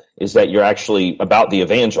evangelical is that you're actually about the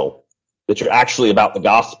evangel, that you're actually about the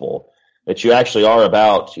gospel, that you actually are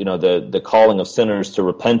about the calling of sinners to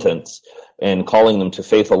repentance and calling them to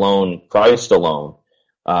faith alone, Christ alone,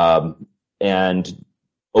 and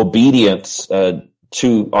obedience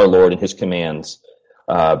to our Lord and His commands.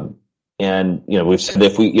 And we've said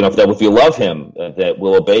if we love Him, that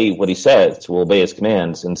we'll obey what He says, we'll obey His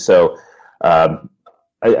commands. And so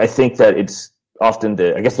I think that it's often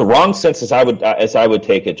the wrong sense, as I would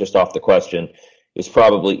take it, just off the question, is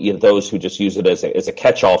probably those who just use it as a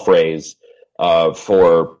catch-all phrase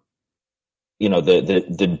for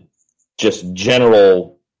the just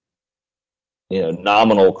general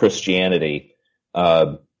nominal Christianity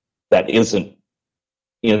that isn't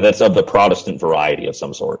that's of the Protestant variety of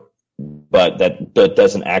some sort, but that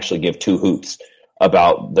doesn't actually give two hoots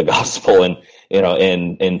about the gospel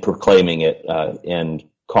and proclaiming it and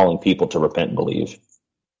calling people to repent and believe.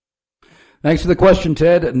 Thanks for the question,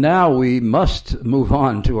 Ted. Now we must move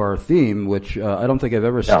on to our theme, which I don't think I've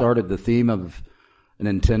ever started the theme of an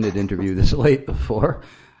intended interview this late before,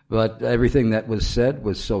 but everything that was said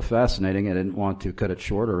was so fascinating I didn't want to cut it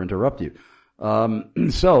short or interrupt you.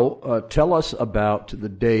 So tell us about the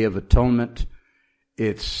Day of Atonement,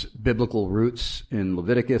 its biblical roots in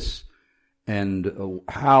Leviticus, and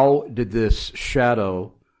how did this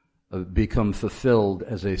shadow become fulfilled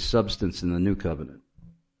as a substance in the New Covenant?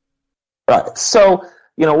 Right. So,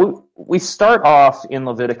 we start off in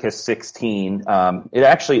Leviticus 16. It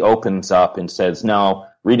actually opens up and says, now,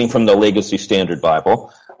 reading from the Legacy Standard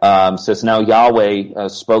Bible, says, now Yahweh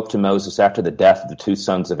spoke to Moses after the death of the two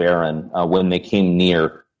sons of Aaron when they came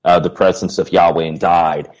near the presence of Yahweh and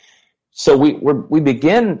died. So we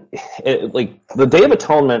begin, like, the Day of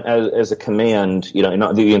Atonement as a command,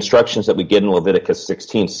 the instructions that we get in Leviticus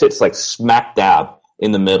 16 sits like smack dab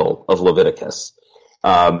in the middle of Leviticus.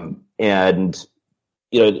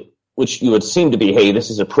 Which you would seem to be, hey, this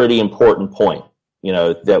is a pretty important point,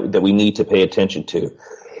 that we need to pay attention to.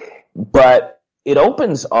 But it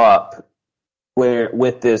opens up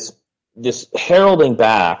with this heralding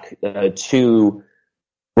back to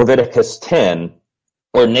Leviticus 10,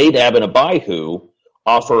 where Nadab and Abihu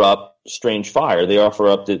offer up strange fire. They offer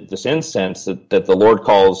up this incense that the Lord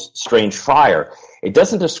calls strange fire. It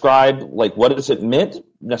doesn't describe, like, what is it meant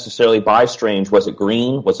necessarily by strange. Was it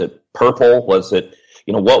green? Was it purple? Was it,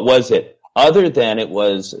 what was it? Other than it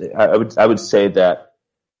was, I would say that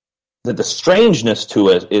the strangeness to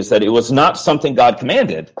it is that it was not something God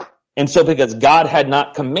commanded. And so because God had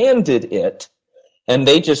not commanded it, and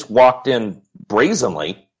they just walked in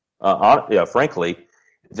brazenly, frankly,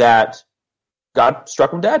 that God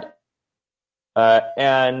struck them dead.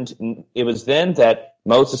 And it was then that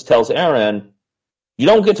Moses tells Aaron, you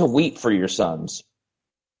don't get to weep for your sons.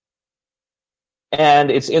 And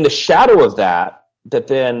it's in the shadow of that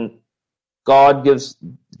then God gives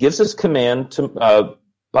this command to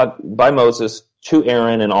by Moses to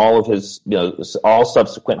Aaron and all of his, all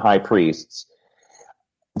subsequent high priests,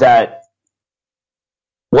 that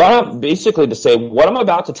basically to say, what I'm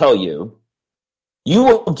about to tell you, you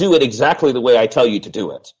will do it exactly the way I tell you to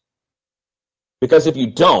do it. Because if you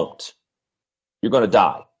don't, you're going to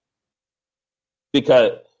die.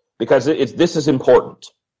 Because this is important.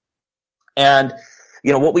 And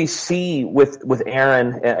what we see with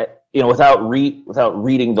Aaron, without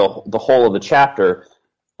reading the whole of the chapter,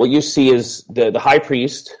 what you see is the high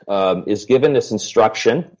priest is given this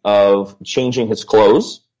instruction of changing his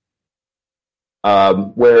clothes,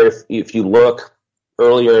 where if you look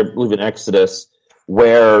earlier, I believe in Exodus,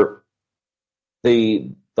 where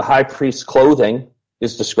the high priest's clothing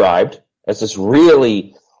is described as this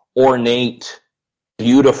really ornate,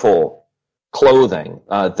 beautiful clothing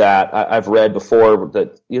that I've read before.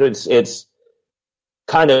 That it's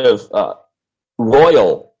kind of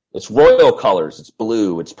royal. It's royal colors. It's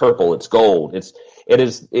blue. It's purple. It's gold. It's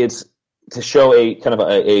to show a kind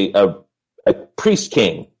of a priest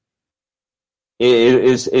king.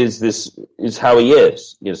 Is how he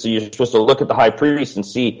is. So you're supposed to look at the high priest and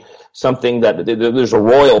see something that there's a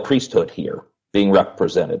royal priesthood here being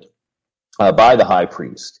represented by the high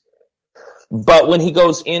priest. But when he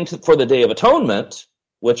goes for the Day of Atonement,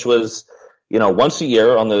 which was once a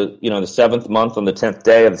year on the the seventh month on the 10th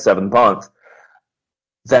day of the seventh month,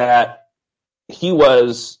 that he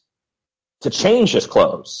was to change his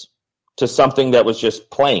clothes to something that was just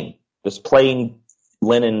plain, this plain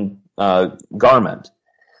linen garment.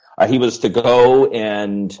 He was to go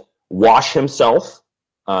and wash himself.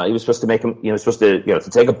 He was supposed to make him, to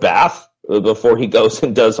take a bath before he goes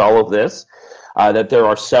and does all of this. That there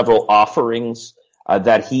are several offerings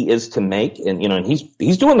that he is to make, and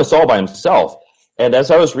he's doing this all by himself. And as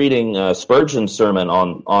I was reading Spurgeon's sermon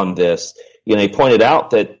on this, he pointed out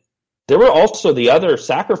that there were also the other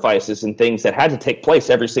sacrifices and things that had to take place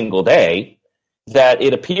every single day. That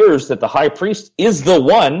it appears that the high priest is the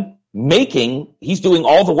one he's doing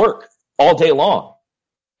all the work all day long,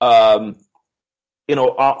 on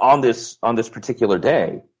this particular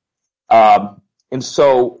day. And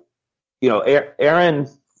so, Aaron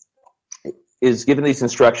is given these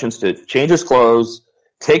instructions to change his clothes,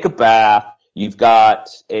 take a bath. You've got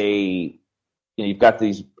this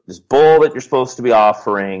bull that you're supposed to be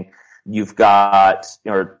offering. You've got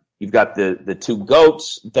the two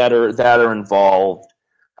goats that are involved.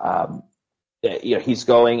 He's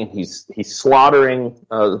going and he's slaughtering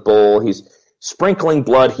the bull. He's sprinkling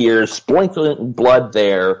blood here, sprinkling blood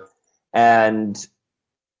there, and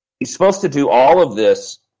he's supposed to do all of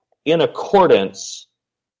this in accordance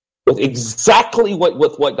with exactly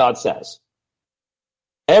what God says.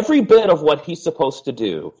 Every bit of what he's supposed to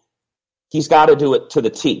do, he's got to do it to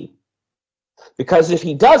the T. Because if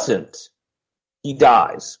he doesn't, he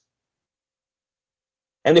dies.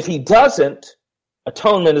 And if he doesn't,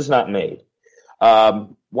 atonement is not made.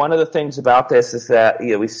 One of the things about this is that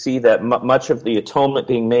we see that much of the atonement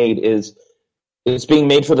being made is being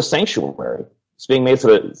made for the sanctuary. It's being made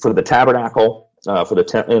for the tabernacle, for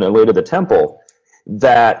the later the temple.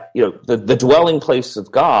 That the dwelling place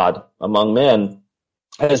of God among men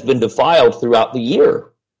has been defiled throughout the year.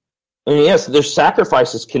 I mean, yes, there's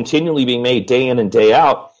sacrifices continually being made day in and day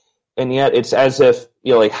out, and yet it's as if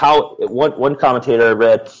how one commentator I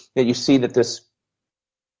read that you see that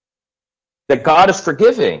God is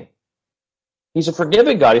forgiving. He's a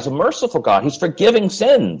forgiving God. He's a merciful God. He's forgiving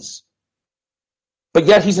sins, but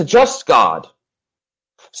yet he's a just God.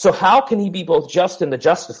 So how can he be both just and the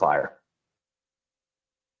justifier?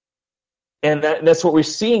 And that's what we're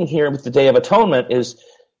seeing here with the Day of Atonement is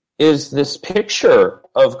this picture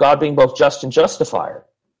of God being both just and justifier.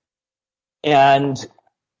 And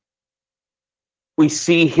we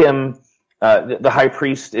see him, the high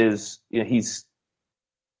priest is,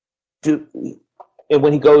 and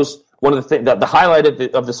when he goes, one of the things, the highlight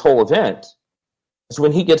of this whole event is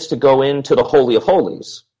when he gets to go into the Holy of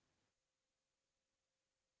Holies.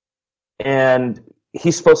 And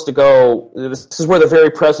he's supposed to go, this is where the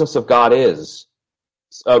very presence of God is,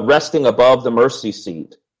 resting above the mercy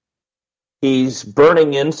seat. He's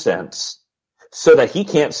burning incense so that he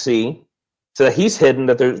can't see, so that he's hidden,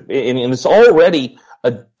 and it's already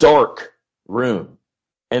a dark room.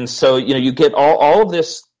 And so, you get all of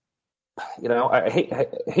this, I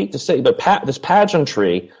hate to say, but this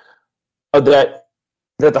pageantry that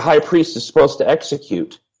the high priest is supposed to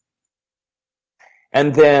execute.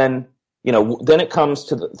 And then, then it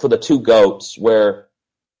comes for the two goats, where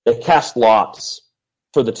they cast lots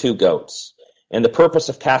for the two goats. And the purpose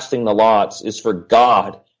of casting the lots is for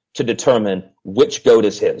God to determine which goat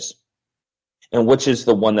is his and which is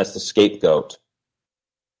the one that's the scapegoat.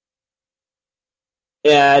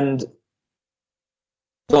 And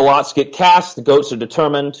the lots get cast, the goats are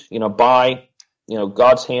determined, by,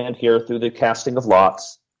 God's hand here through the casting of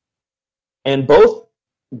lots. And both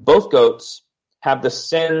goats have the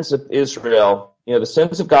sins of Israel, the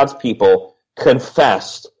sins of God's people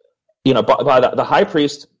confessed, by the high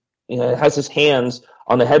priest, has his hands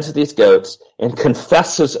on the heads of these goats and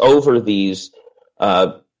confesses over these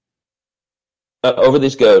goats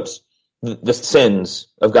the sins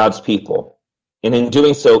of God's people, and in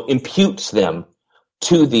doing so imputes them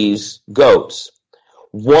to these goats.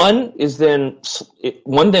 one then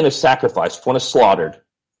is sacrificed, one is slaughtered,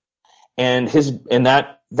 and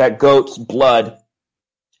that goat's blood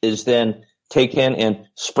is then taken and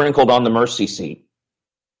sprinkled on the mercy seat.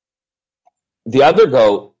 The other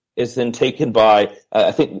goat is then taken by,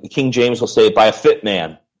 I think King James will say, by a fit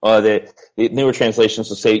man. The newer translations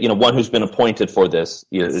will say, one who's been appointed for this,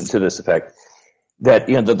 to this effect. That,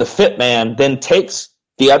 the fit man then takes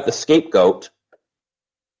the scapegoat,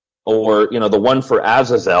 or, the one for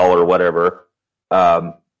Azazel or whatever,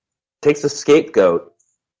 takes the scapegoat,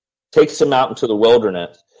 takes him out into the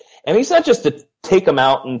wilderness. And he's not just to take him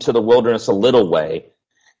out into the wilderness a little way.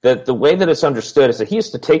 That the way that it's understood is that he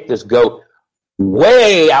is to take this goat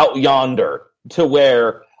way out yonder to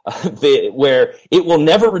where it will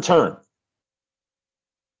never return.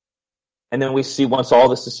 And then we see, once all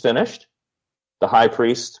this is finished, the high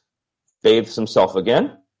priest bathes himself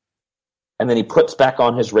again, and then he puts back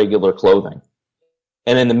on his regular clothing.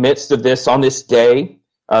 And in the midst of this, on this day,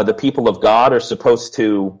 the people of God are supposed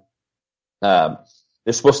to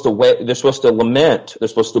they're supposed to lament, they're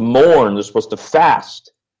supposed to mourn, they're supposed to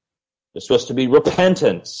fast, there's supposed to be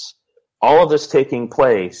repentance. All of this taking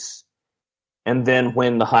place. And then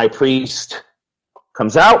when the high priest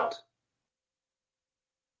comes out,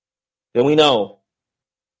 then we know.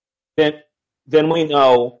 Then we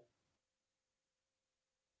know,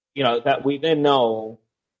 that we then know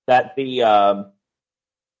that the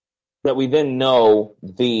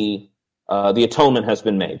atonement has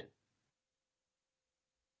been made.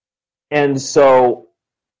 And so,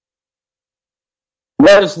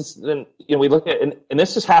 what is this, then, we look at, and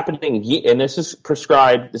this is happening, and this is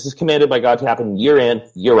prescribed, this is commanded by God to happen year in,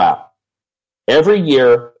 year out. Every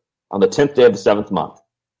year on the 10th day of the 7th month.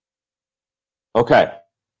 Okay.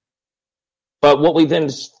 But what we then,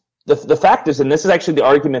 the fact is, and this is actually the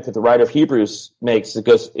argument that the writer of Hebrews makes, it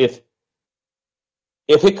goes, if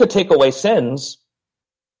it could take away sins,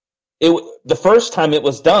 the first time it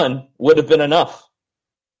was done would have been enough.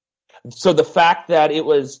 So the fact that it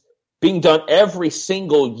was being done every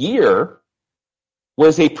single year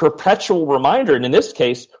was a perpetual reminder, and in this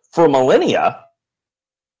case, for millennia,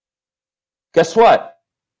 guess what?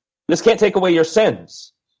 This can't take away your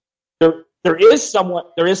sins. There is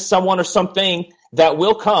someone or something that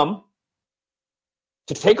will come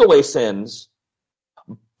to take away sins,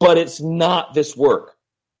 but it's not this work.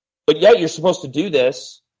 But yet you're supposed to do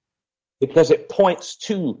this because it points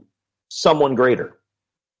to someone greater.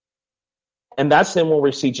 And that's then when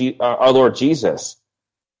we see our Lord Jesus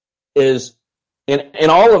is in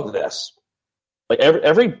all of this. Like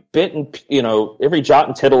every bit and every jot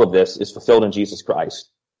and tittle of this is fulfilled in Jesus Christ.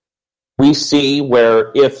 We see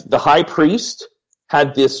where if the high priest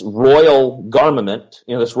had this royal garment,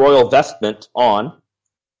 this royal vestment on,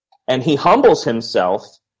 and he humbles himself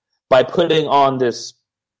by putting on this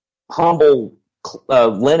humble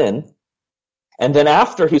linen, and then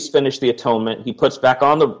after he's finished the atonement, he puts back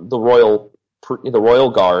on the royal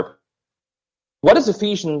garb. What does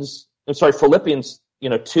Philippians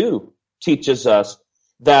 2 teaches us?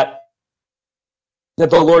 That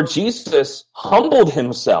the Lord Jesus humbled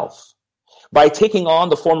himself by taking on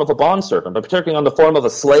the form of a bondservant, by taking on the form of a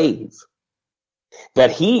slave.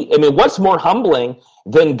 What's more humbling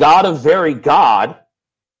than God of very God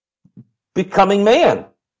becoming man?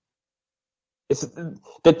 It's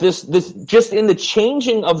that this just in the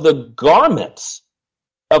changing of the garments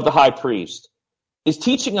of the high priest is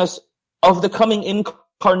teaching us of the coming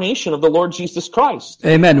incarnation of the Lord Jesus Christ.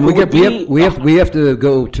 Amen. We have to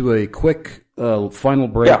go to a quick final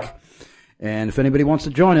break. Yeah. And if anybody wants to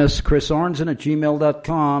join us,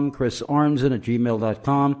 chrisarnson@gmail.com,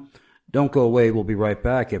 chrisarnson@gmail.com. Don't go away. We'll be right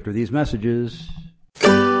back after these messages.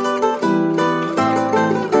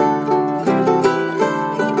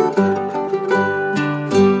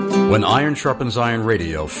 When Iron Sharpens Iron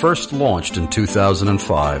Radio first launched in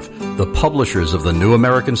 2005, the publishers of the New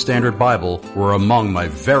American Standard Bible were among my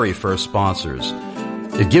very first sponsors.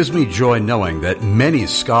 It gives me joy knowing that many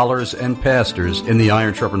scholars and pastors in the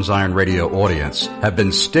Iron Sharpens Iron Radio audience have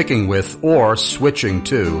been sticking with or switching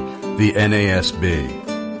to the NASB.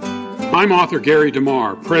 I'm author Gary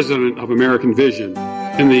DeMar, president of American Vision,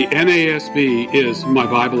 and the NASB is my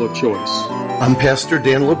Bible of choice. I'm Pastor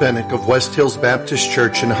Dan Lebenik of West Hills Baptist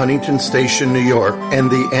Church in Huntington Station, New York,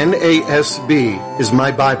 and the NASB is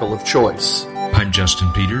my Bible of choice. I'm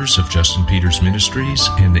Justin Peters of Justin Peters Ministries,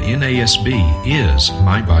 and the NASB is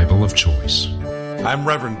my Bible of choice. I'm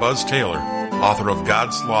Reverend Buzz Taylor, author of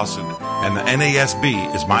God's Lawson, and the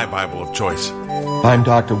NASB is my Bible of choice. I'm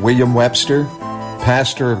Dr. William Webster,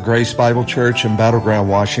 pastor of Grace Bible Church in Battleground,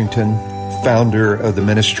 Washington, founder of the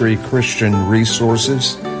ministry Christian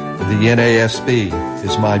Resources, The NASB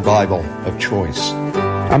is my Bible of choice.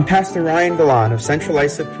 I'm Pastor Ryan Galan of Central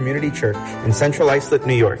Islip Community Church in Central Islip,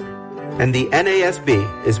 New York, and the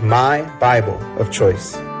NASB is my Bible of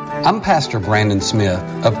choice. I'm Pastor Brandon Smith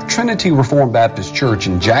of Trinity Reformed Baptist Church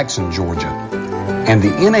in Jackson, Georgia, and the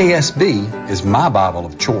NASB is my Bible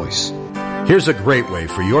of choice. Here's a great way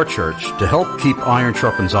for your church to help keep Iron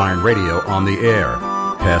Sharpens Iron Radio on the air.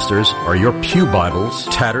 Pastors, are your pew Bibles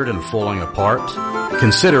tattered and falling apart?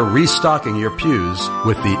 Consider restocking your pews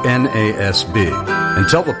with the NASB. And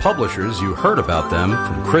tell the publishers you heard about them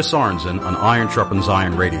from Chris Arnzen on Iron Sharpens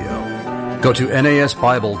Iron Radio. Go to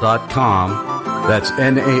NASBible.com. That's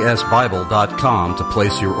NASBible.com to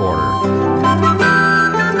place your order.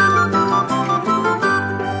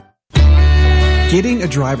 Getting a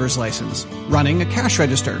driver's license, running a cash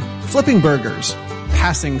register, flipping burgers,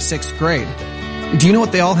 passing 6th grade. Do you know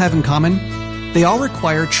what they all have in common? They all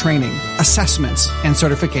require training, assessments, and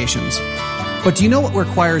certifications. But do you know what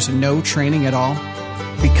requires no training at all?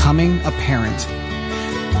 Becoming a parent.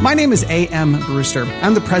 My name is A.M. Brewster.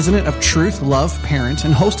 I'm the president of Truth, Love, Parent,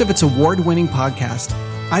 and host of its award-winning podcast.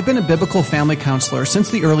 I've been a biblical family counselor since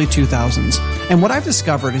the early 2000s, and what I've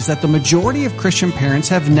discovered is that the majority of Christian parents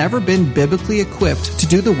have never been biblically equipped to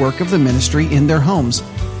do the work of the ministry in their homes.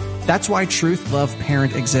 That's why Truth, Love,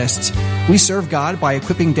 Parent exists. We serve God by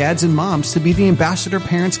equipping dads and moms to be the ambassador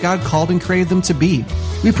parents God called and created them to be.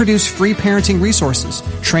 We produce free parenting resources,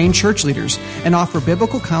 train church leaders, and offer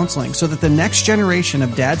biblical counseling so that the next generation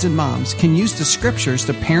of dads and moms can use the scriptures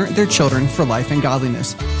to parent their children for life and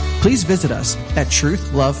godliness. Please visit us at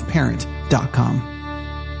truthloveparent.com.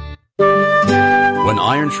 When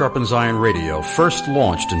Iron Sharpens Iron Radio first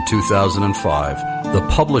launched in 2005, the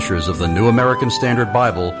publishers of the New American Standard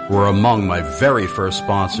Bible were among my very first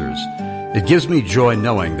sponsors. It gives me joy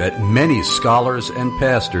knowing that many scholars and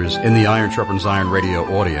pastors in the Iron Sharpens Iron Radio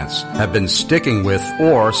audience have been sticking with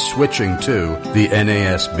or switching to the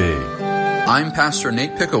NASB. I'm Pastor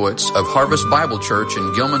Nate Pickowitz of Harvest Bible Church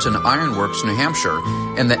in Gilmanton Ironworks, New Hampshire,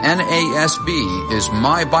 and the NASB is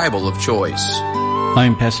my Bible of choice.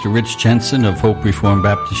 I'm Pastor Rich Jensen of Hope Reformed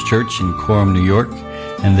Baptist Church in Coram, New York,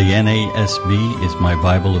 and the NASB is my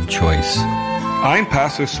Bible of choice. I'm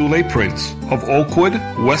Pastor Sule Prince of Oakwood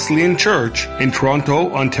Wesleyan Church in Toronto,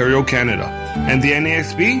 Ontario, Canada, and the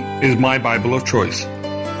NASB is my Bible of choice.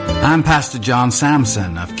 I'm Pastor John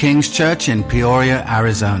Sampson of King's Church in Peoria,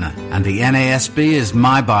 Arizona, and the NASB is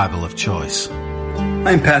my Bible of choice.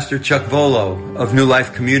 I'm Pastor Chuck Volo of New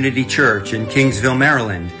Life Community Church in Kingsville,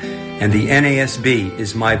 Maryland, and the NASB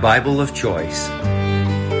is my Bible of choice.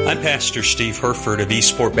 I'm Pastor Steve Herford of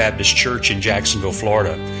Eastport Baptist Church in Jacksonville,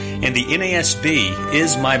 Florida, and the NASB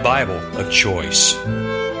is my Bible of choice.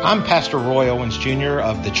 I'm Pastor Roy Owens Jr.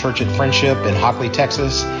 of the Church at Friendship in Hockley,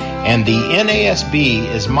 Texas, and the NASB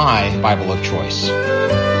is my Bible of choice.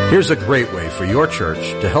 Here's a great way for your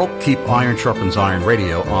church to help keep Iron Sharpens Iron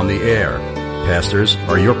Radio on the air. Pastors,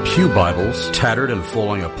 are your pew Bibles tattered and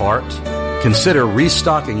falling apart? Consider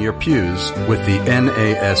restocking your pews with the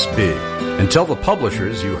NASB. And tell the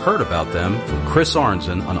publishers you heard about them from Chris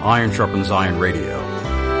Arnzen on Iron Sharpens Iron Radio.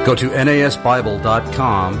 Go to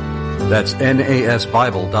NASBible.com. That's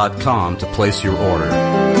NASBible.com to place your order.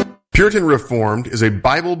 Puritan Reformed is a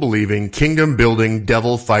Bible-believing, kingdom-building,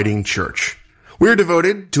 devil-fighting church. We are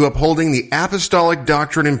devoted to upholding the apostolic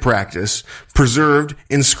doctrine and practice preserved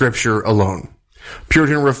in Scripture alone.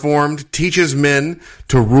 Puritan Reformed teaches men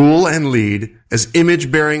to rule and lead as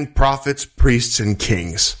image-bearing prophets, priests, and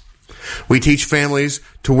kings. We teach families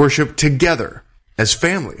to worship together as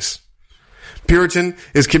families. Puritan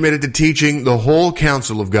is committed to teaching the whole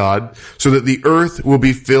counsel of God so that the earth will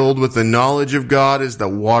be filled with the knowledge of God as the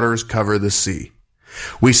waters cover the sea.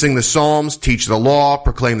 We sing the Psalms, teach the law,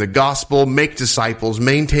 proclaim the gospel, make disciples,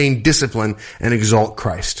 maintain discipline, and exalt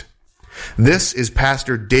Christ. This is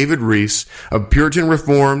Pastor David Reese of Puritan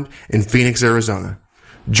Reformed in Phoenix, Arizona.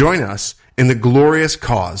 Join us in the glorious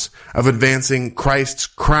cause of advancing Christ's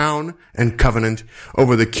crown and covenant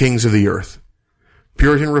over the kings of the earth.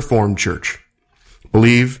 Puritan Reformed Church.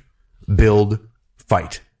 Believe, build,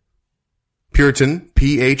 fight.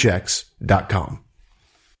 PuritanPHX.com.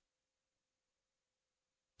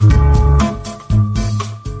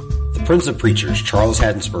 The Prince of Preachers, Charles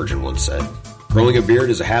Haddon Spurgeon, once said, "Growing a beard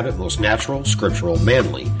is a habit most natural, scriptural,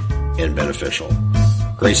 manly, and beneficial."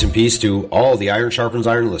 Grace and peace to all the Iron Sharpens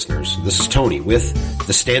Iron listeners. This is Tony with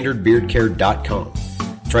thestandardbeardcare.com.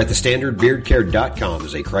 That's right, thestandardbeardcare.com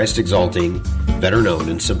is a Christ-exalting, better-known,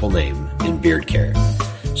 and simple name in beard care.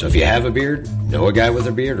 So if you have a beard, know a guy with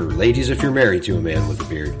a beard, or ladies if you're married to a man with a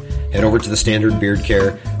beard, head over to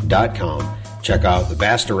thestandardbeardcare.com Check out the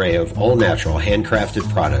vast array of all-natural, handcrafted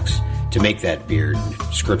products to make that beard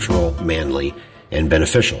scriptural, manly, and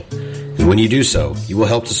beneficial. And when you do so, you will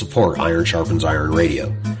help to support Iron Sharpens Iron Radio.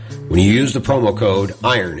 When you use the promo code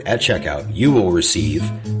IRON at checkout, you will receive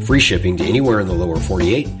free shipping to anywhere in the lower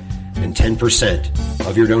 48, and 10%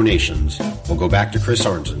 of your donations will go back to Chris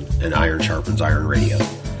Arnzen and Iron Sharpens Iron Radio.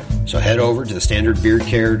 So head over to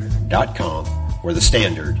thestandardbeardcare.com, where the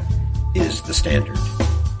standard is the standard.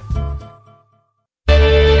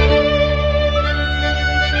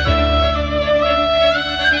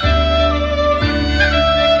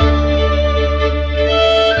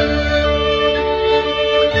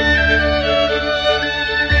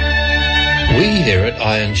 We here at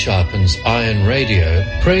Iron Sharpens Iron Radio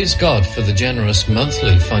praise God for the generous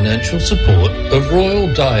monthly financial support of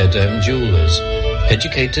Royal Diadem Jewelers,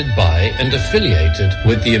 educated by and affiliated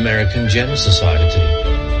with the American Gem Society,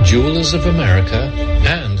 Jewelers of America,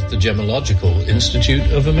 and the Gemological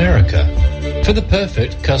Institute of America. For the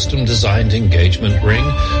perfect custom-designed engagement ring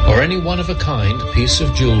or any one-of-a-kind piece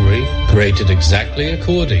of jewelry created exactly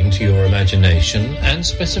according to your imagination and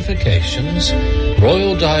specifications,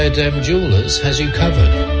 Royal Diadem Jewelers has you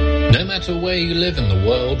covered. No matter where you live in the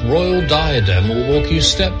world, Royal Diadem will walk you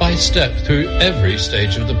step by step through every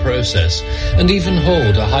stage of the process and even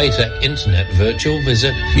hold a high-tech internet virtual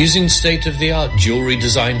visit using state-of-the-art jewelry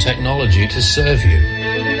design technology to serve you.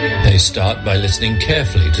 They start by listening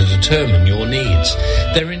carefully to determine your needs.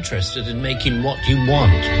 They're interested in making what you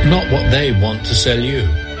want, not what they want to sell you.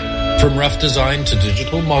 From rough design to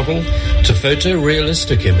digital model, to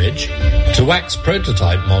photorealistic image, to wax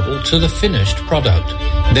prototype model, to the finished product,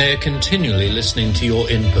 they're continually listening to your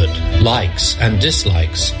input, likes and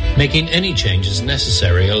dislikes, making any changes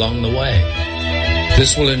necessary along the way.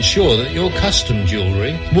 This will ensure that your custom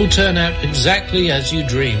jewelry will turn out exactly as you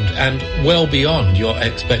dreamed and well beyond your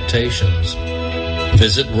expectations.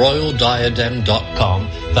 Visit royaldiadem.com.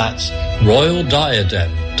 That's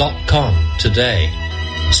royaldiadem.com today.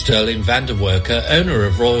 Sterling Vanderwerker, owner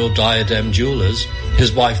of Royal Diadem Jewelers,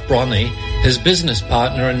 his wife Bronnie, his business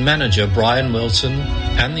partner and manager Brian Wilson,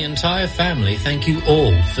 and the entire family thank you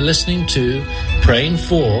all for listening to, praying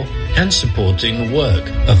for, and supporting the work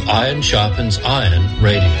of Iron Sharpens Iron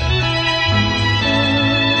Radio.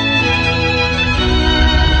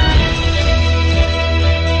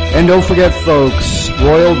 And don't forget, folks,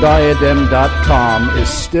 RoyalDiadem.com is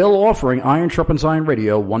still offering Iron Sharpens Iron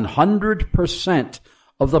Radio 100%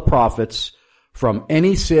 of the profits from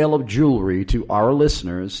any sale of jewelry to our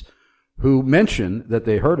listeners who mention that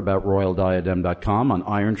they heard about RoyalDiadem.com on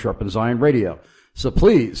Iron Sharpens Iron Radio. So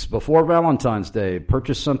please, before Valentine's Day,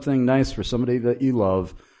 purchase something nice for somebody that you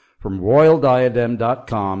love from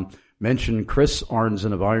RoyalDiadem.com. Mention Chris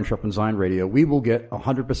Arnzen of Iron Sharpens Iron Radio. We will get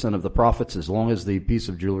 100% of the profits as long as the piece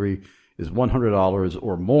of jewelry is $100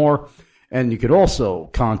 or more. And you could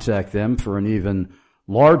also contact them for an even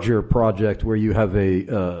larger project where you have a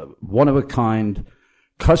one-of-a-kind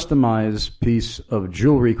customized piece of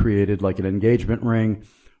jewelry created, like an engagement ring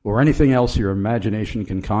or anything else your imagination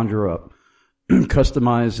can conjure up.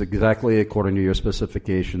 Customized exactly according to your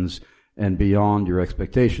specifications and beyond your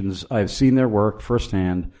expectations. I've seen their work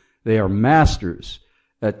firsthand. They are masters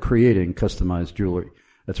at creating customized jewelry.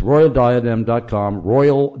 That's RoyalDiadem.com,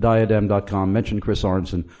 RoyalDiadem.com. Mention Chris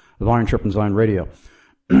Arnzen of Iron Sharpens Iron Radio.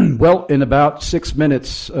 Well, in about 6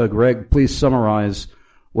 minutes, Greg, please summarize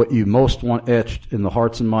what you most want etched in the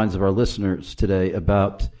hearts and minds of our listeners today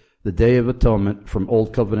about the Day of Atonement, from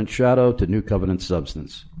Old Covenant shadow to New Covenant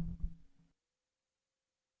substance.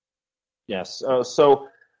 Yes. So,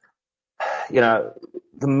 the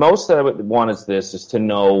most that I would want is to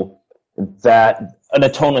know that an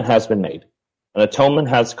atonement has been made. An atonement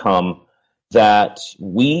has come, that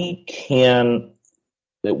we can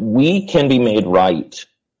be made right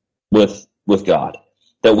with God,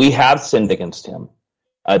 that we have sinned against him,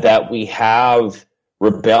 that we have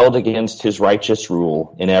rebelled against his righteous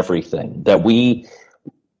rule in everything, that we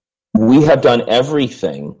have done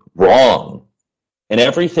everything wrong, and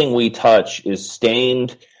everything we touch is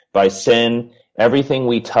stained by sin. Everything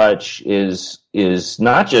we touch is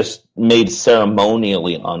not just made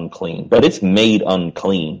ceremonially unclean, but it's made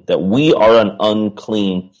unclean, that we are an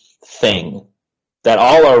unclean thing, that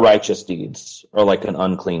all our righteous deeds are like an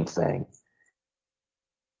unclean thing.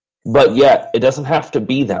 But yet, it doesn't have to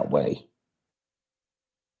be that way.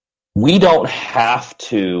 We don't have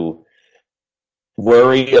to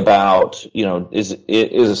worry about,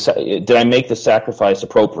 did I make the sacrifice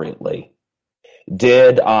appropriately? Am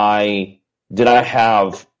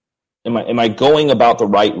I going about the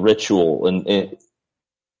right ritual? And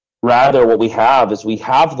rather, what we have is we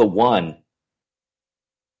have the one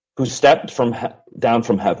who stepped down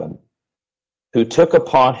from heaven, who took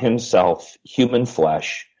upon himself human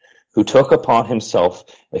flesh, who took upon himself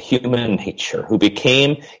a human nature, who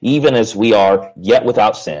became even as we are, yet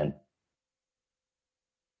without sin,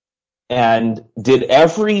 and did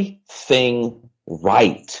everything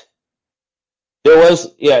right. There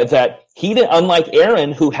was, that he did, unlike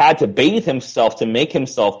Aaron, who had to bathe himself to make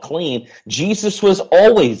himself clean, Jesus was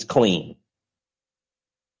always clean.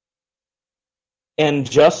 And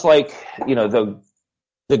just like,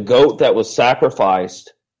 the goat that was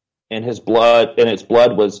sacrificed and its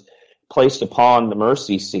blood was placed upon the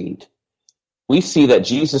mercy seat, we see that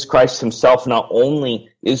Jesus Christ himself not only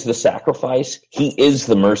is the sacrifice, he is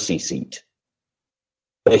the mercy seat.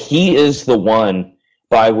 But he is the one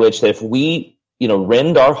by which, if we,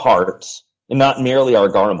 rend our hearts, and not merely our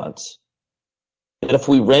garments, that if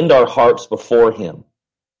we rend our hearts before him,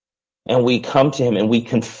 and we come to him and we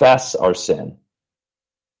confess our sin,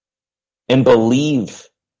 and believe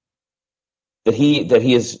that he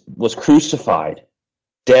was crucified,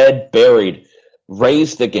 dead, buried,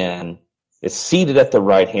 raised again, is seated at the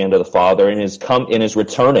right hand of the Father, and is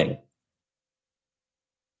returning,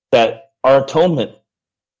 that our atonement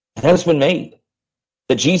has been made.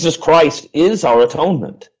 That Jesus Christ is our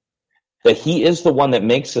atonement. That he is the one that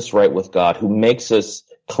makes us right with God, who makes us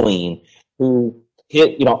clean,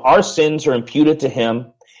 our sins are imputed to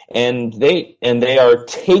him, and they are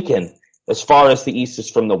taken as far as the east is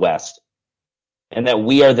from the west. And that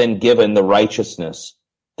we are then given the righteousness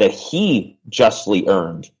that he justly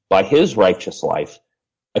earned by his righteous life,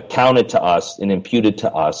 accounted to us and imputed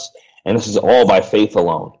to us. And this is all by faith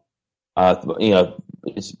alone.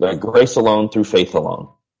 It's by grace alone, through faith alone.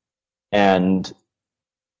 And,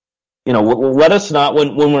 let us not,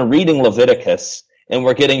 when we're reading Leviticus and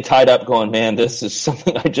we're getting tied up going, man, this is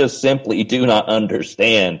something I just simply do not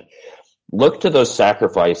understand. Look to those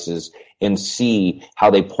sacrifices and see how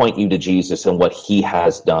they point you to Jesus and what he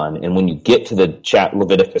has done. And when you get to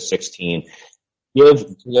Leviticus 16,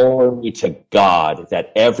 give glory to God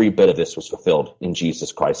that every bit of this was fulfilled in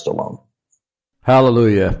Jesus Christ alone.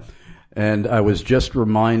 Hallelujah. And I was just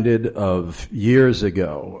reminded of years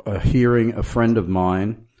ago hearing a friend of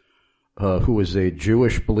mine who was a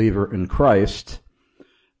Jewish believer in Christ,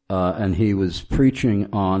 and he was preaching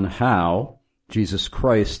on how Jesus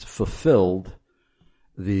Christ fulfilled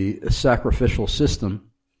the sacrificial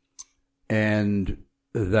system, and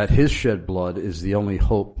that his shed blood is the only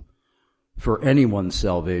hope for anyone's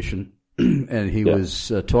salvation. And he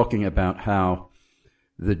was talking about how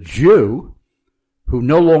the Jew, who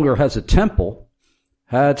no longer has a temple,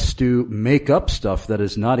 has to make up stuff that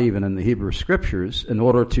is not even in the Hebrew Scriptures in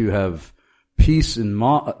order to have peace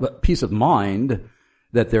of mind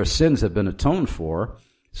that their sins have been atoned for.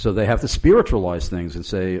 So they have to spiritualize things and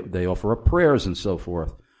say they offer up prayers and so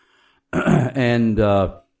forth. And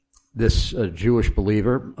this Jewish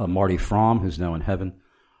believer, Marty Fromm, who's now in heaven,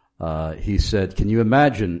 he said, can you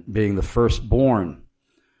imagine being the firstborn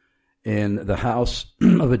in the house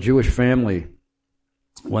of a Jewish family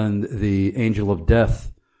when the angel of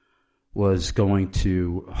death was going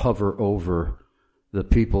to hover over the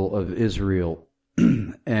people of Israel,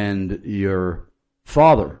 and your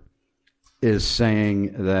father is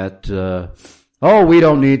saying that, we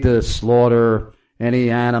don't need to slaughter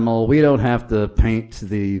any animal. We don't have to paint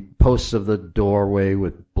the posts of the doorway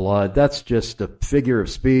with blood. That's just a figure of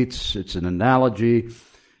speech. It's an analogy.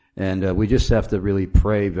 And we just have to really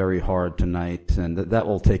pray very hard tonight, and that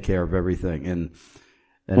will take care of everything.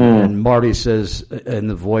 And Marty says, in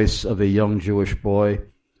the voice of a young Jewish boy,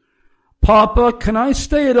 Papa, can I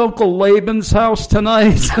stay at Uncle Laban's house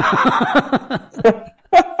tonight?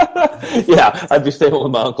 Yeah, I'd be staying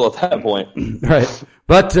with my uncle at that point. Right.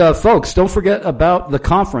 But, folks, don't forget about the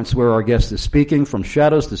conference where our guest is speaking, From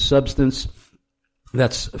Shadows to Substance.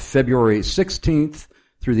 That's February 16th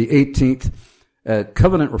through the 18th at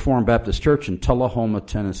Covenant Reformed Baptist Church in Tullahoma,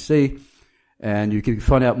 Tennessee. And you can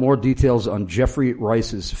find out more details on Jeffrey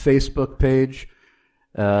Rice's Facebook page.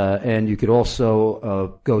 And you could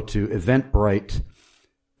also go to Eventbrite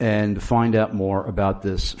and find out more about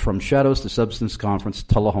this From Shadows to Substance Conference,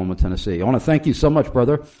 Tullahoma, Tennessee. I want to thank you so much,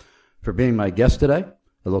 brother, for being my guest today.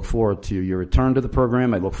 I look forward to your return to the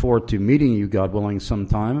program. I look forward to meeting you, God willing,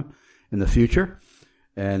 sometime in the future.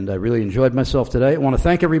 And I really enjoyed myself today. I want to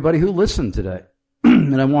thank everybody who listened today.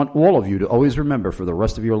 And I want all of you to always remember for the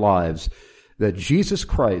rest of your lives that Jesus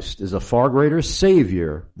Christ is a far greater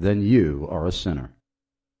Savior than you are a sinner.